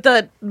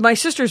 But my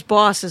sister's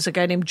boss is a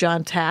guy named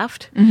John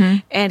Taft,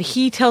 and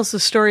he tells the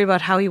story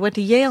about how he went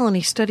to Yale and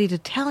he studied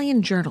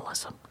Italian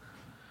journalism.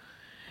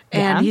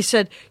 And Yeah. he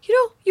said,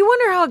 you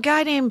wonder how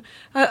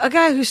a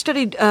guy who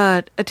studied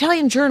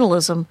Italian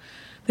journalism,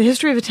 the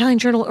history of Italian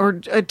journal or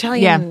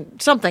Italian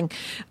something,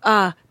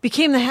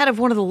 became the head of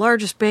one of the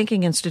largest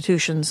banking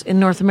institutions in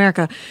North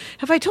America.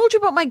 Have I told you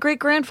about my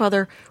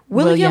great-grandfather,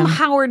 William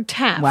Howard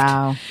Taft?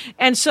 Wow.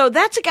 And so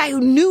that's a guy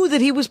who knew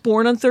that he was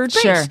born on third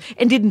base Sure.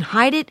 and didn't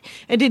hide it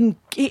and didn't,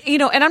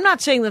 and I'm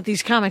not saying that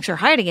these comics are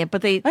hiding it,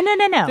 but they,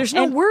 no. there's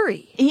no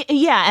worry.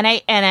 Yeah,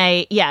 and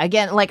I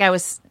again, like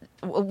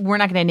we're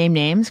not going to name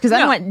names because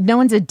no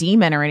one's a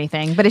demon or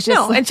anything, but it's just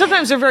No, and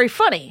sometimes they're very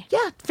funny.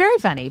 Yeah, very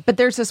funny. But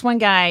there's this one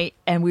guy,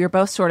 and we were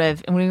both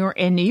and when we were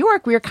in New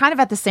York, we were kind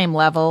of at the same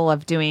level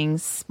of doing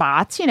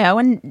spots,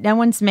 and no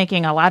one's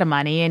making a lot of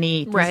money. And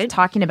he was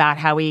talking about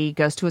how he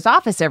goes to his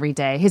office every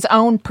day, his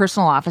own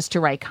personal office, to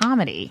write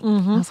comedy.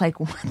 Mm-hmm. I was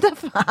like, what the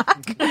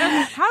fuck?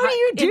 How do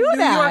you do in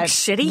that? New York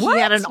City, What?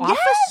 he had an office?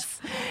 Yes.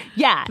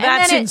 Yeah,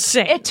 That's and then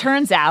insane. It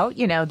turns out,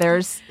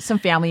 there's some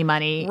family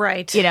money,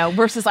 Right.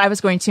 Versus I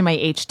was going to my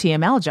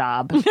HTML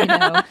job,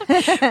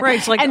 Right,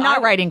 it's like and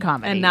not writing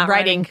comedy, and not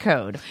writing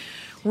code.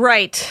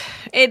 Right.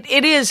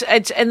 It is.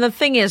 And the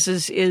thing is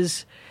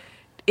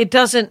it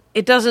doesn't.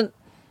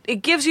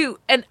 It gives you.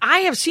 And I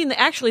have seen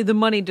the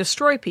money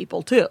destroy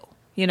people too.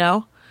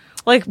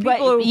 Like people.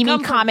 But you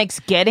mean comics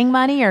getting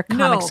money or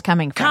comics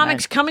coming from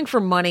comics it? coming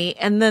from money,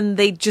 and then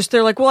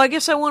they're like, well, I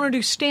guess I want to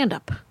do stand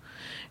up.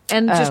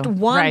 And just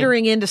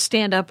wandering into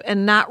stand-up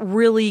and not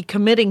really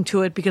committing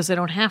to it because they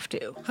don't have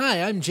to.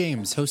 Hi, I'm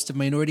James, host of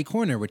Minority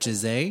Corner, which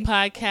is a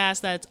podcast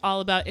that's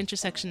all about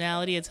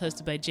intersectionality. It's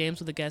hosted by James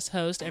with a guest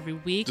host every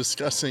week.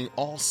 Discussing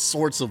all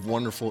sorts of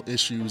wonderful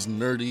issues,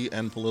 nerdy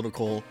and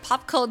political.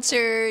 Pop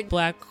culture.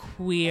 Black,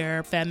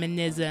 queer,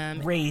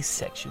 feminism. Race,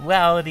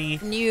 sexuality.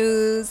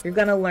 News. You're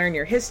going to learn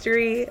your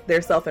history,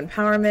 their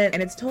self-empowerment,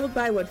 and it's told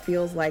by what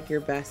feels like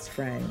your best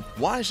friend.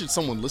 Why should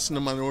someone listen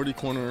to Minority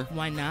Corner?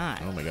 Why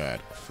not? Oh my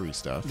God. Free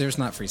stuff. There's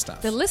not free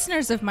stuff. The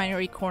listeners of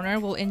Minority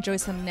Corner will enjoy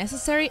some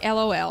necessary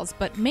LOLs,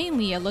 but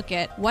mainly a look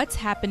at what's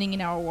happening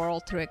in our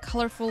world through a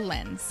colorful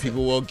lens.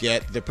 People will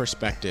get the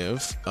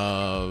perspective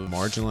of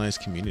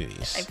marginalized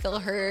communities. I feel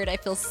heard. I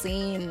feel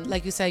seen.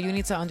 Like you said, you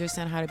need to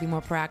understand how to be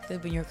more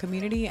proactive in your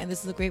community, and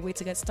this is a great way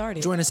to get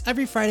started. Join us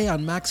every Friday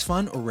on Max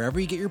Fun or wherever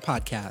you get your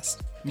podcast.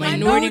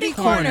 Minority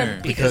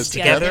Corner, because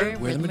together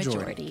we're the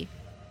majority.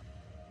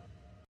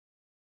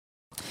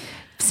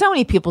 So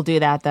many people do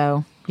that,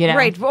 though.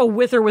 Right? Oh,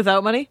 with or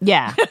without money?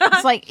 Yeah,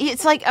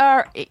 it's like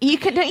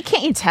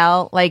can't you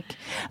tell? Like,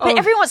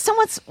 but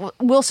someone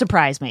will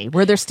surprise me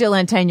where they're still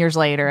in 10 years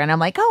later, and I'm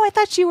like, oh, I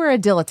thought you were a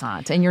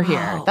dilettante, and you're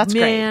here. Oh, That's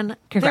man. great.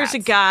 Congrats.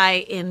 There's a guy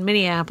in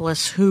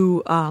Minneapolis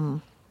who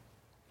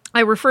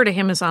I refer to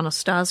him as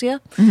Anastasia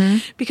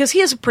because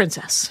he is a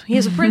princess. He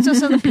is a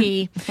princess in the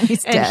pea.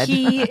 He's and dead.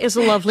 he is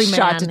a lovely man.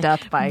 Shot to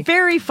death by.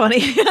 Very funny.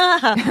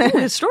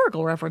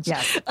 Historical reference.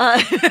 Yes.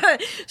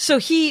 So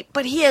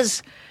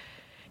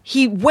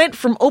he went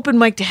from open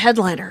mic to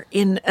headliner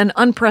in an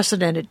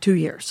unprecedented 2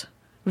 years.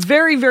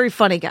 Very, very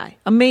funny guy.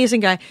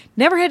 Amazing guy.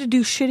 Never had to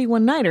do shitty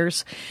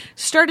one-nighters.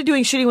 Started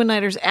doing shitty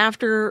one-nighters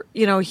after,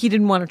 he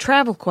didn't want to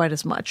travel quite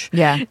as much.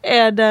 Yeah.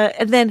 And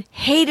then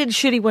hated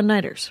shitty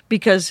one-nighters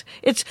because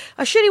it's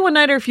a shitty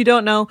one-nighter, if you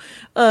don't know,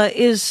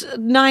 is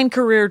 9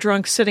 career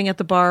drunks sitting at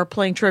the bar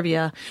playing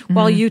trivia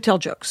while you tell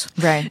jokes.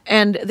 Right.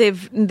 And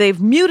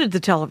they've muted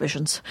the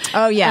televisions.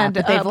 Oh, yeah. And,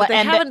 but they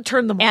haven't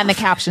turned them off. And the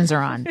captions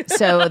are on.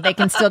 So they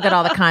can still get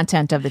all the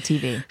content of the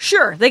TV.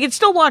 Sure. They can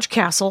still watch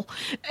Castle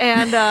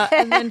and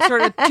then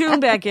sort of tune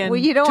back in. Well,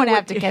 you don't want to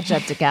have to catch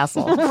up to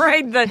Castle.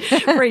 Right,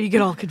 you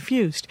get all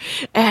confused.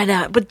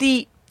 And but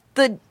he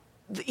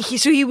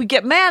would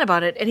get mad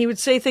about it, and he would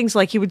say things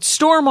like he would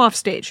storm off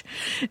stage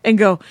and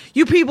go,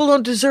 "You people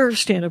don't deserve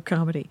stand-up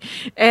comedy,"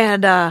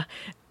 and that's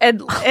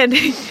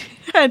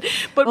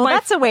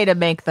a way to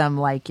make them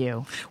like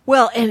you.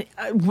 Well, and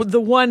the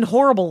one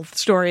horrible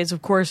story is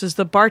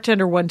the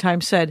bartender one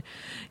time said,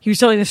 he was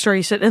telling the story,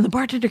 he said, and the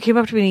bartender came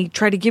up to me and he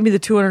tried to give me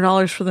the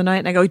 $200 for the night,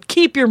 and I go,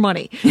 keep your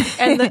money.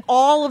 And then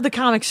all of the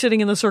comics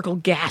sitting in the circle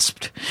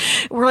gasped.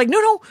 We're like,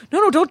 no,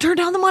 don't turn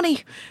down the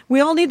money.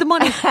 We all need the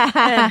money.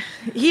 And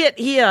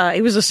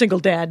he was a single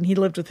dad, and he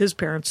lived with his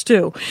parents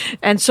too.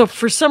 And so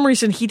for some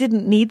reason, he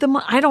didn't need the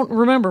money. I don't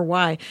remember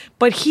why,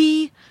 but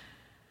he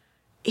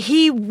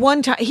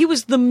one time, he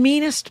was the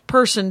meanest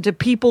person to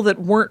people that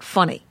weren't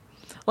funny,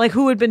 like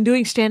who had been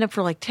doing stand-up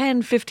for like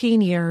 10, 15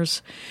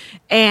 years.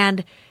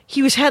 And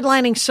he was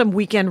headlining some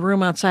weekend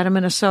room outside of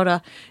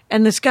Minnesota.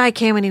 And this guy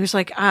came and he was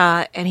like,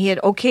 and he had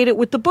okayed it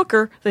with the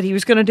booker that he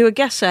was going to do a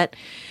guest set.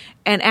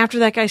 And after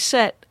that guy's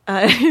set,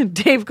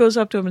 Dave goes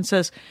up to him and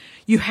says,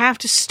 you have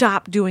to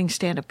stop doing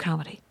stand-up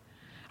comedy.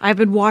 I've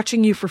been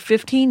watching you for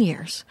 15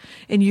 years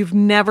and you've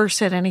never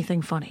said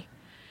anything funny.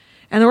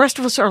 And the rest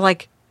of us are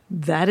like,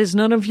 that is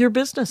none of your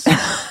business,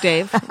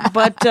 Dave.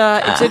 But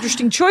it's an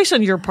interesting choice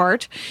on your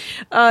part.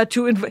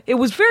 It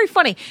was very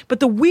funny.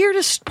 But the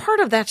weirdest part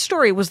of that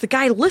story was the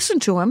guy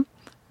listened to him,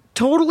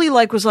 totally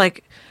was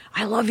like,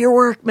 I love your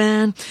work,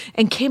 man,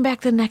 and came back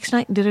the next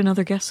night and did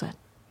another guest set.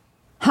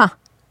 Huh.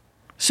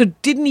 So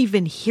didn't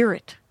even hear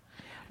it.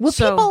 Well,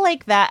 So- people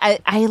like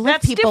that. I love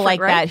That's people like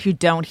different, right? that who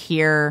don't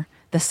hear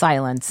the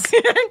silence.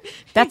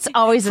 That's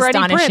always Freddie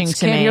astonishing Prinze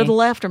to can't me. hear the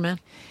laughter, man.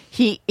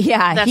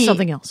 That's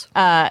something else.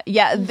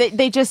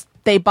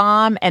 They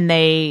bomb and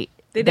they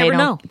never don't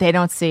know. They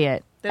don't see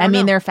it. They I don't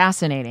mean, know. they're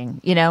fascinating,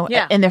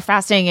 Yeah. and they're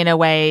fascinating in a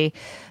way.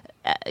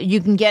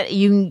 You can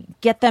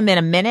get them in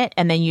a minute,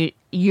 and then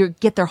you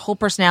get their whole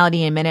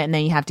personality in a minute, and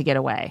then you have to get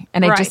away.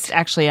 And Right.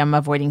 I'm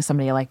avoiding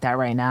somebody like that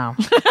right now.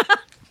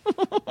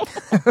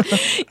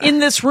 In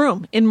this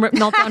room, in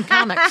Meltdown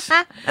Comics,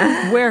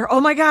 where, oh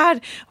my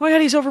God,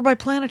 he's over by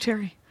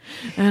Planetary.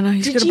 And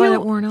he's going to buy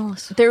that Warren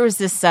Ellis. There was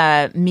this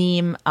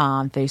meme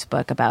on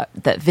Facebook about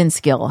that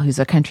Vince Gill, who's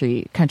a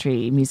country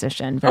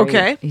musician.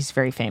 Okay. He's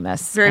very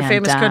famous. Very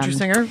famous country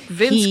singer,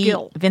 Vince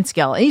Gill. Vince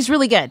Gill. He's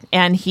really good.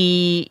 And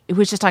he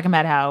was just talking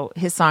about how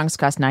his songs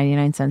cost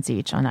 99 cents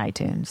each on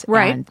iTunes.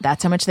 Right. And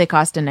that's how much they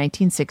cost in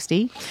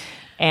 1960.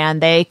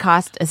 And they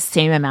cost the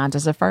same amount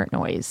as a fart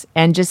noise.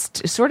 And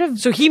just sort of...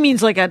 So he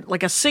means like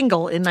a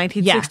single in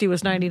 1960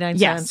 was 99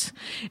 cents.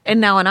 And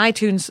now on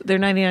iTunes, they're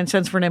 99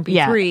 cents for an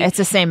MP3. Yeah, it's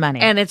the same money.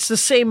 And it's the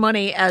same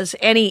money as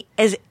any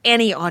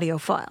audio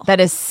file.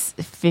 That is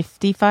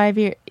 55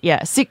 years.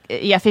 Yeah,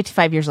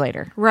 55 years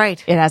later.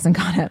 Right. It hasn't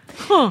gone up.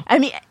 Huh. I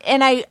mean,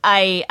 and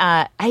I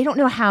don't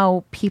know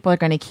how people are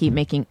going to keep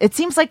making. It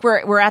seems like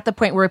we're at the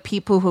point where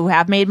people who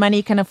have made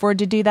money can afford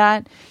to do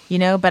that,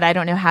 but I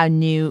don't know how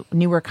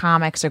newer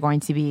comics are going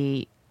to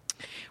be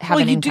have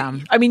an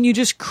income. You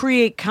just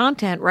create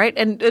content, right?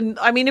 And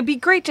I mean, it'd be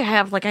great to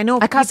have, like, I know...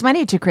 It costs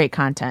money to create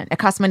content. It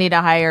costs money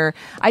to hire...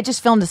 I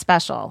just filmed a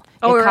special.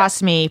 Oh, it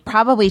cost me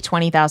probably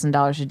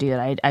 $20,000 to do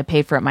it. I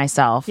paid for it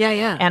myself.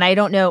 Yeah. And I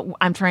don't know...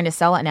 I'm trying to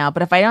sell it now,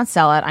 but if I don't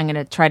sell it, I'm going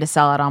to try to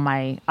sell it on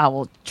my... I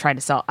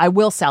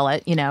will sell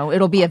it,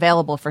 it'll be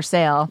available for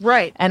sale.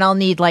 Right. And I'll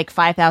need like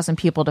 5,000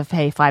 people to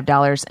pay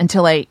 $5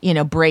 until I,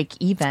 break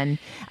even.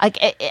 Like...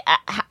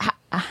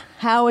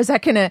 how is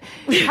that gonna?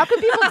 How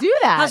can people do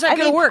that? How's that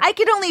gonna work? I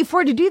could only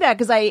afford to do that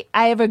because I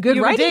have a good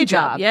You have a writing day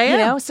job.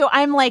 Yeah. So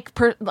I'm like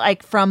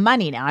from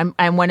money now.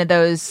 I'm one of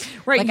those.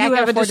 Right, Like, you I can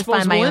have a afford to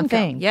find my disposable own income.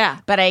 thing. Yeah.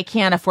 But I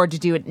can't afford to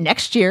do it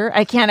next year.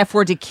 I can't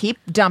afford to keep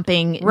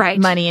dumping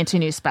money into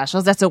new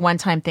specials. That's a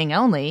one-time thing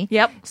only.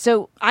 Yep.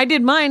 So I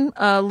did mine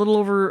a little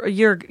over a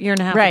year and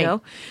a half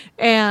ago,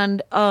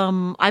 and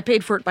I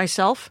paid for it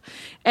myself.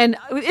 And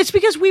it's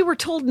because we were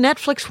told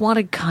Netflix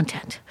wanted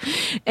content,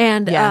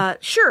 and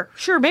sure,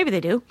 maybe they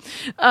do.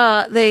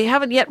 They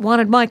haven't yet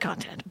wanted my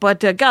content,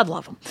 but God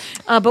love them.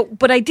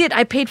 But I did.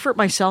 I paid for it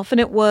myself, and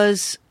it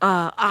was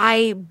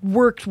I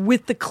worked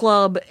with the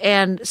club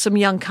and some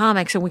young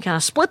comics, and we kind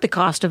of split the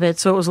cost of it,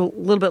 so it was a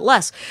little bit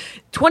less.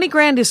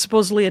 $20,000 is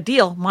supposedly a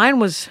deal. Mine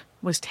was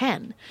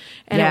 10,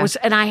 and it was,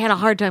 and I had a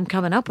hard time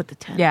coming up with the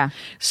 10. Yeah.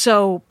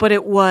 So, but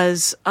it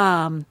was,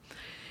 and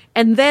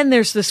then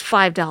there's this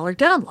 $5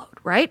 download,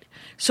 right?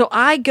 So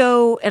I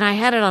go, and I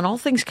had it on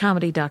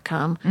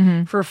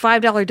allthingscomedy.com for a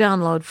 $5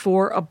 download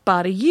for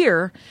about a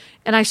year,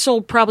 and I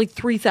sold probably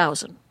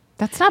 3,000.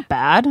 That's not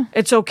bad.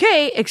 It's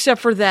okay,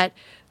 except for that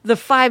the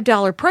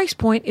 $5 price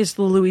point is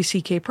the Louis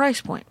C.K.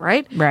 price point,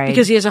 right? Right.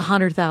 Because he has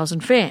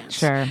 100,000 fans.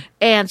 Sure.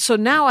 And so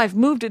now I've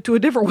moved it to a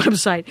different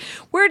website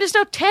where it is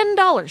now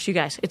 $10, you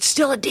guys. It's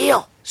still a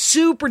deal.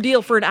 Super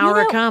deal for an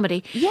hour of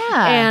comedy.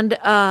 Yeah. And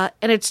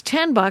it's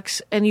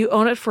 $10 and you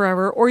own it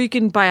forever, or you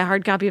can buy a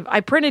hard copy of. I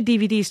printed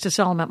DVDs to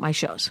sell them at my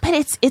shows. But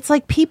it's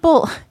like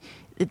people,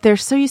 they're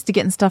so used to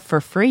getting stuff for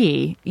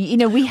free. We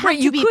have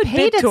to be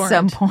paid at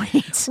some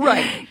point.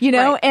 Right.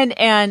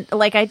 And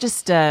like I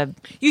just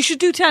you should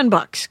do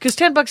 $10 because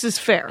 $10 is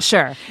fair.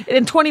 Sure.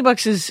 And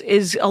 $20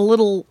 is a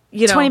little,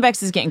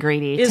 $20 is getting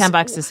greedy.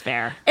 $10 is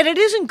fair. And it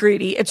isn't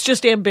greedy. It's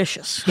just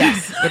ambitious.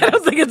 Yes. I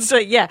don't think it's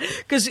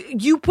because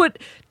you put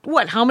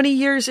how many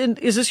years in?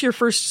 Is this your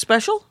first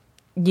special?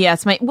 Yeah,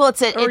 it's your only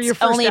first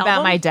about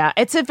album? my dad.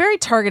 It's a very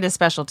targeted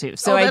special too.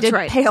 So I that's did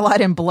right. pay a lot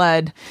in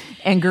blood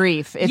and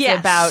grief. It's Yes.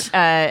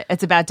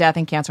 about death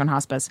and cancer and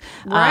hospice.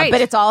 Right.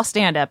 But it's all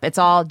stand up. It's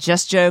all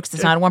just jokes.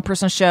 It's not a one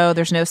person show.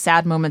 There's no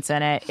sad moments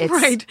in it.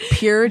 It's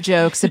pure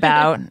jokes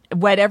about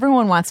what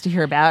everyone wants to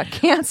hear about: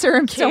 cancer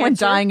and someone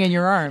dying in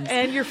your arms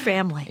and your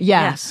family.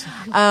 Yeah. Yes.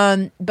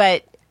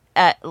 But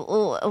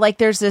like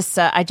there's this.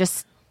 I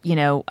just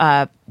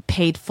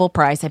paid full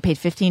price. I paid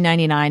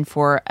 $15.99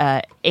 for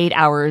 8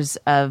 hours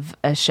of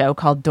a show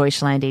called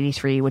Deutschland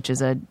 83, which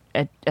is a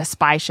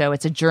spy show.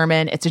 It's an East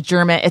Made in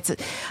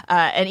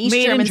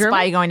German spy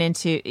Germany? going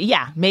into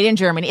made in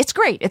Germany. It's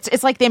great.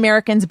 It's like The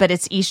Americans, but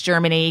it's East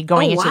Germany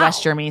going into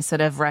West Germany instead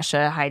of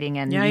Russia hiding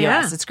in the US.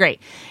 Yeah. It's great.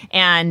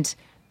 And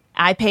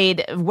I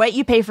paid what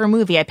you pay for a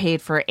movie. I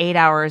paid for 8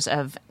 hours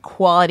of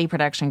quality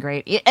production,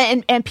 great,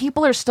 and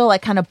people are still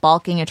like kind of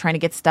balking and trying to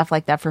get stuff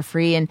like that for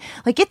free. And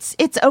like it's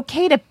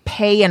okay to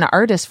pay an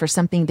artist for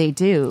something they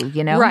do,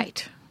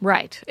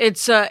 Right.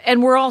 It's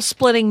and we're all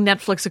splitting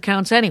Netflix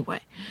accounts anyway.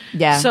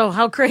 Yeah. So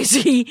how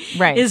crazy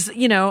Right. is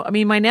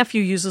my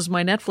nephew uses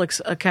my Netflix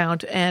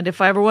account, and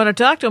if I ever want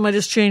to talk to him, I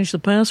just change the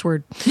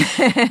password.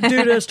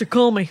 Dude has to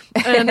call me,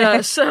 and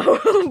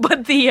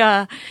but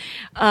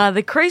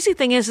the crazy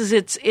thing is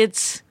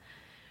it's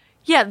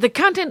Yeah, the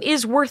content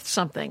is worth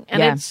something, and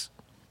Yeah.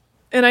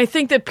 and I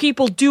think that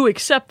people do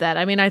accept that.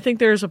 I mean, I think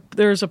there's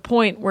a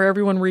point where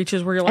everyone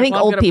reaches where you're like, I think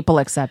well, old people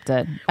accept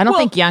it. I don't Well-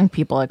 think young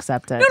people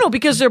accept it. No,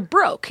 because they're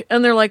broke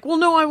and they're like, well,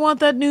 no, I want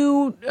that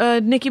new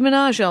Nicki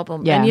Minaj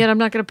album, Yeah. and yet I'm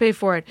not going to pay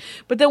for it.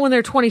 But then when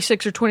they're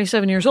 26 or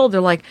 27 years old, they're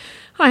like,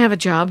 I have a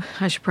job.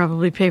 I should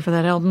probably pay for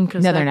that album.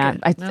 No, they're not.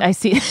 I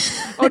see.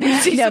 Oh, do you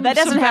see No, some- that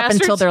doesn't some happen until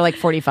bastards? they're like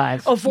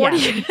 45. Oh, 40?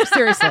 Yeah,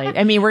 seriously.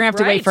 I mean, we're going to have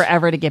to Right. wait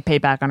forever to get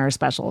paid back on our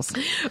specials.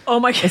 Oh,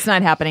 my God. It's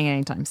not happening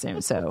anytime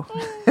soon, so.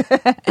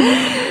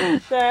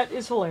 That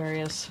is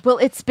hilarious. Well,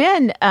 it's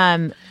been,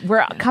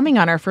 we're coming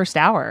on our first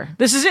hour.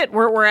 This is it.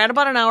 We're at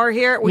about an hour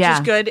here, which Yeah. is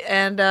good.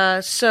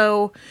 And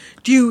so,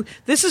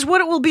 this is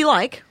what it will be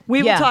like. We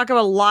will Yeah. talk a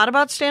lot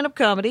about stand-up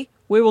comedy.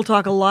 We will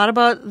talk a lot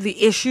about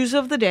the issues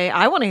of the day.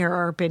 I want to hear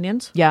our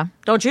opinions. Yeah.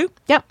 Don't you?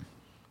 Yep.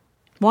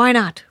 Why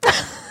not?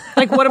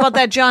 Like, what about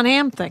that John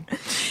Hamm thing?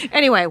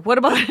 Anyway, what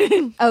about?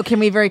 Oh, can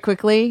we very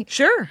quickly?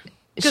 Sure.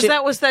 Because Should-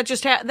 that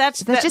just happened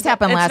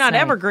happened last It's not night.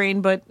 evergreen,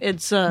 but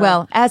it's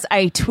Well, as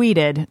I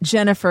tweeted,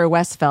 Jennifer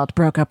Westfeldt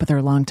broke up with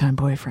her longtime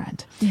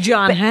boyfriend.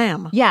 John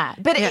Hamm. Yeah,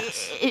 but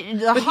Yes. the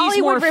But he's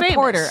Hollywood more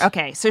Reporter. famous.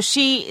 Okay, so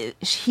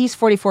he's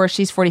 44,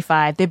 she's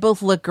 45. They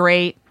both look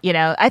great. You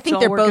know, I think all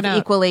they're both working out.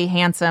 equally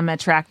handsome,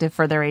 attractive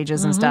for their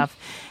ages and Mhm. stuff.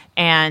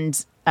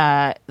 And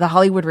the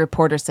Hollywood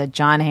Reporter said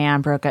John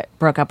Hamm broke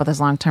up with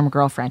his long-term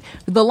girlfriend.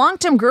 The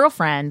long-term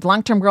girlfriend,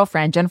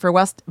 Jennifer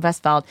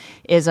Westfeldt,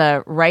 is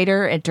a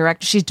writer and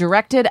director. She's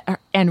directed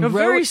and A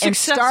very wrote and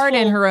starred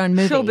in successful her own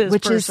movie, showbiz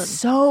which person. is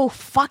so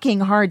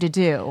fucking hard to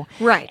do.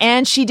 Right.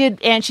 And she did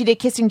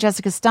Kissing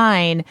Jessica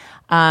Stein.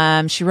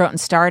 She wrote and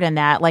starred in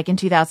that, like in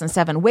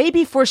 2007, way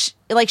before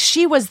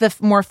she was the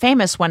more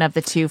famous one of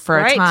the two for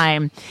a Right.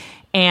 time.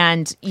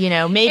 And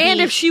maybe And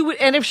if she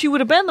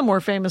would have been the more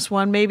famous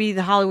one, maybe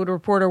the Hollywood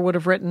Reporter would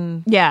have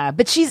written. Yeah,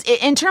 but she's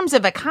in terms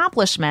of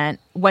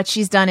accomplishment, what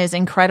she's done is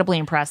incredibly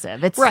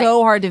impressive. It's Right.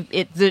 so hard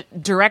the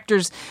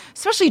directors,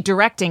 especially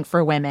directing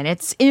for women.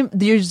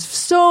 There's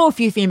so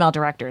few female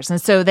directors,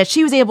 and so that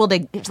she was able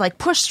to like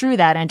push through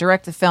that and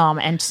direct the film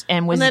and was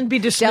And then be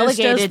dismissed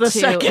delegated as the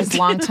to second. his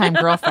longtime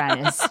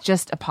girlfriend is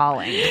just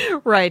appalling.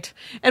 Right.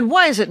 And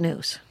why is it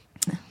news?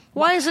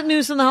 Why is it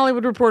news in the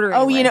Hollywood Reporter?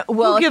 Anyway?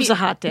 Who gives a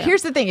hot damn?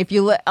 Here's the thing: if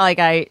you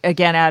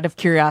again, out of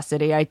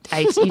curiosity,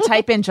 you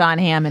type in John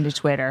Hamm into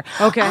Twitter.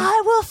 Okay,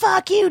 I will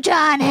fuck you,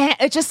 John Hamm.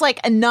 It's just like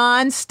a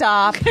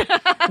nonstop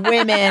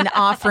women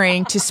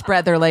offering to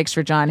spread their legs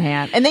for John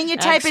Hamm, and then you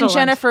type in Excellent.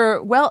 Jennifer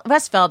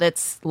Westfeldt.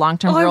 It's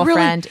long-term Oh, I really-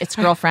 girlfriend. It's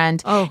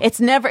girlfriend. Oh. It's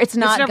not never,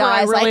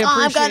 guys I really like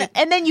I'm gonna. appreciate-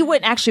 And then you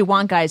wouldn't actually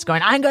want guys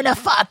going, I'm gonna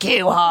fuck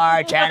you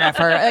hard,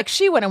 Jennifer. Like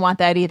she wouldn't want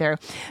that either.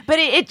 But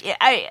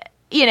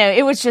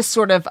it was just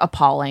sort of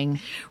appalling.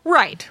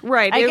 Right.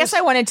 I guess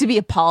I wanted to be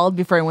appalled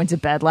before I went to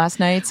bed last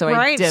night, so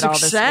I did all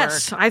this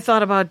Success. work. I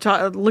thought about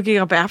looking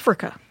up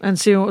Africa and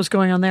seeing what was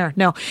going on there.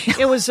 No,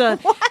 it was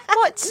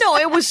what? No,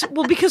 it was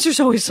because there's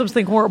always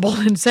something horrible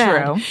and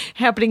sad True.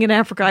 happening in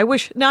Africa. I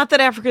wish not that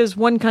Africa is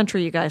one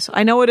country, you guys.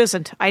 I know it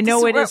isn't. I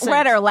know it isn't. We're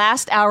at our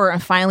last hour,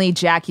 and finally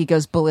Jackie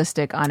goes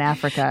ballistic on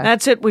Africa.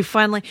 That's it. We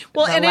finally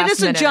and it last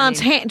isn't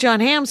minute, John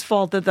Hamm's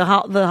fault that the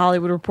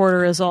Hollywood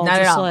Reporter is all Not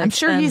just at all. like. I'm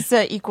sure and- he's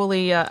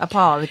equally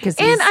appalled because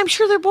And I'm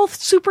sure they're both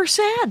super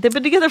sad. They've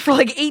been together for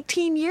like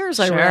 18 years,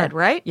 I Sure. read,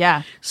 right?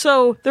 Yeah.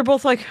 So they're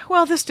both like,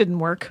 well, this didn't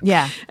work.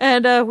 Yeah.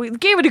 And we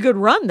gave it a good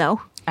run,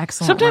 though.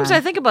 Excellent. Sometimes run.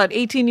 I think about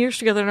 18 years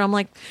together, and I'm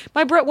like,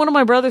 one of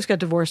my brothers got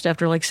divorced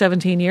after like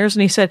 17 years,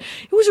 and he said,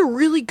 it was a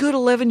really good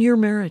 11-year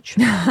marriage.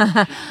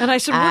 And I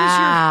said,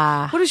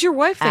 what does your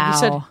wife think? He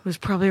said, Ow. it was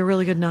probably a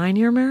really good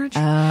 9-year marriage. Oh,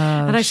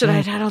 And I said,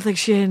 I shit. don't think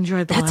she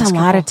enjoyed the That's last a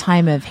lot couple. of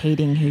time of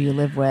hating who you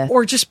live with.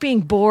 Or just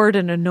being bored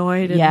and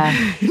annoyed and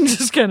Yeah.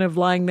 just kind of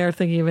lying there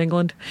thinking of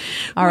England.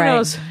 All Who right.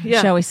 knows?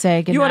 Yeah. Shall we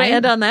say goodnight? You want to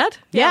end on that?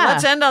 Yeah.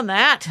 Let's end on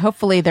that.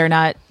 Hopefully they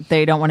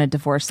don't want to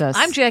divorce us.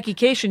 I'm Jackie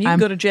Cation. You can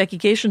go to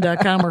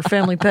JackieCation.com or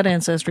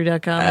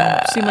FamilyPetAncestry.com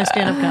and see my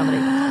stand-up comedy.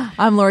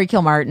 I'm Lori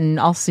Kilmartin.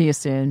 I'll see you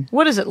soon.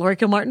 What is it,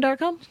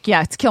 LoriKilmartin.com?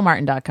 Yeah, it's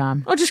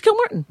Kilmartin.com. Oh, just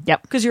Kilmartin.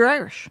 Yep. Because you're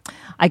Irish.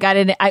 I got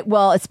it.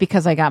 Well, it's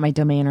because I got my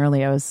domain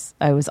early. I was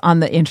on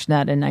the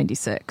internet in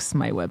 '96.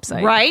 My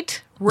website.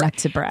 Right? Not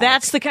to brag.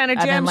 That's the kind of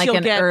I'm gems like you'll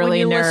an get when early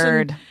you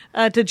nerd.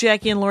 listen to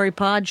Jackie and Laurie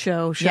Pod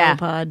show Yeah.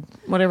 pod,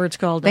 whatever it's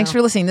called. Thanks now.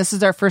 for listening. This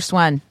is our first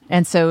one,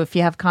 and so if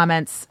you have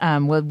comments,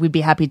 we'd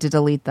be happy to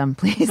delete them,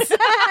 please.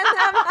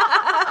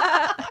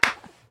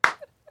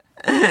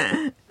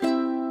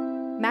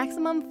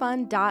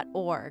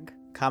 MaximumFun.org.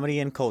 Comedy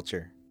and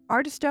culture.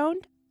 Artist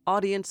owned,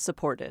 audience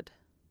supported.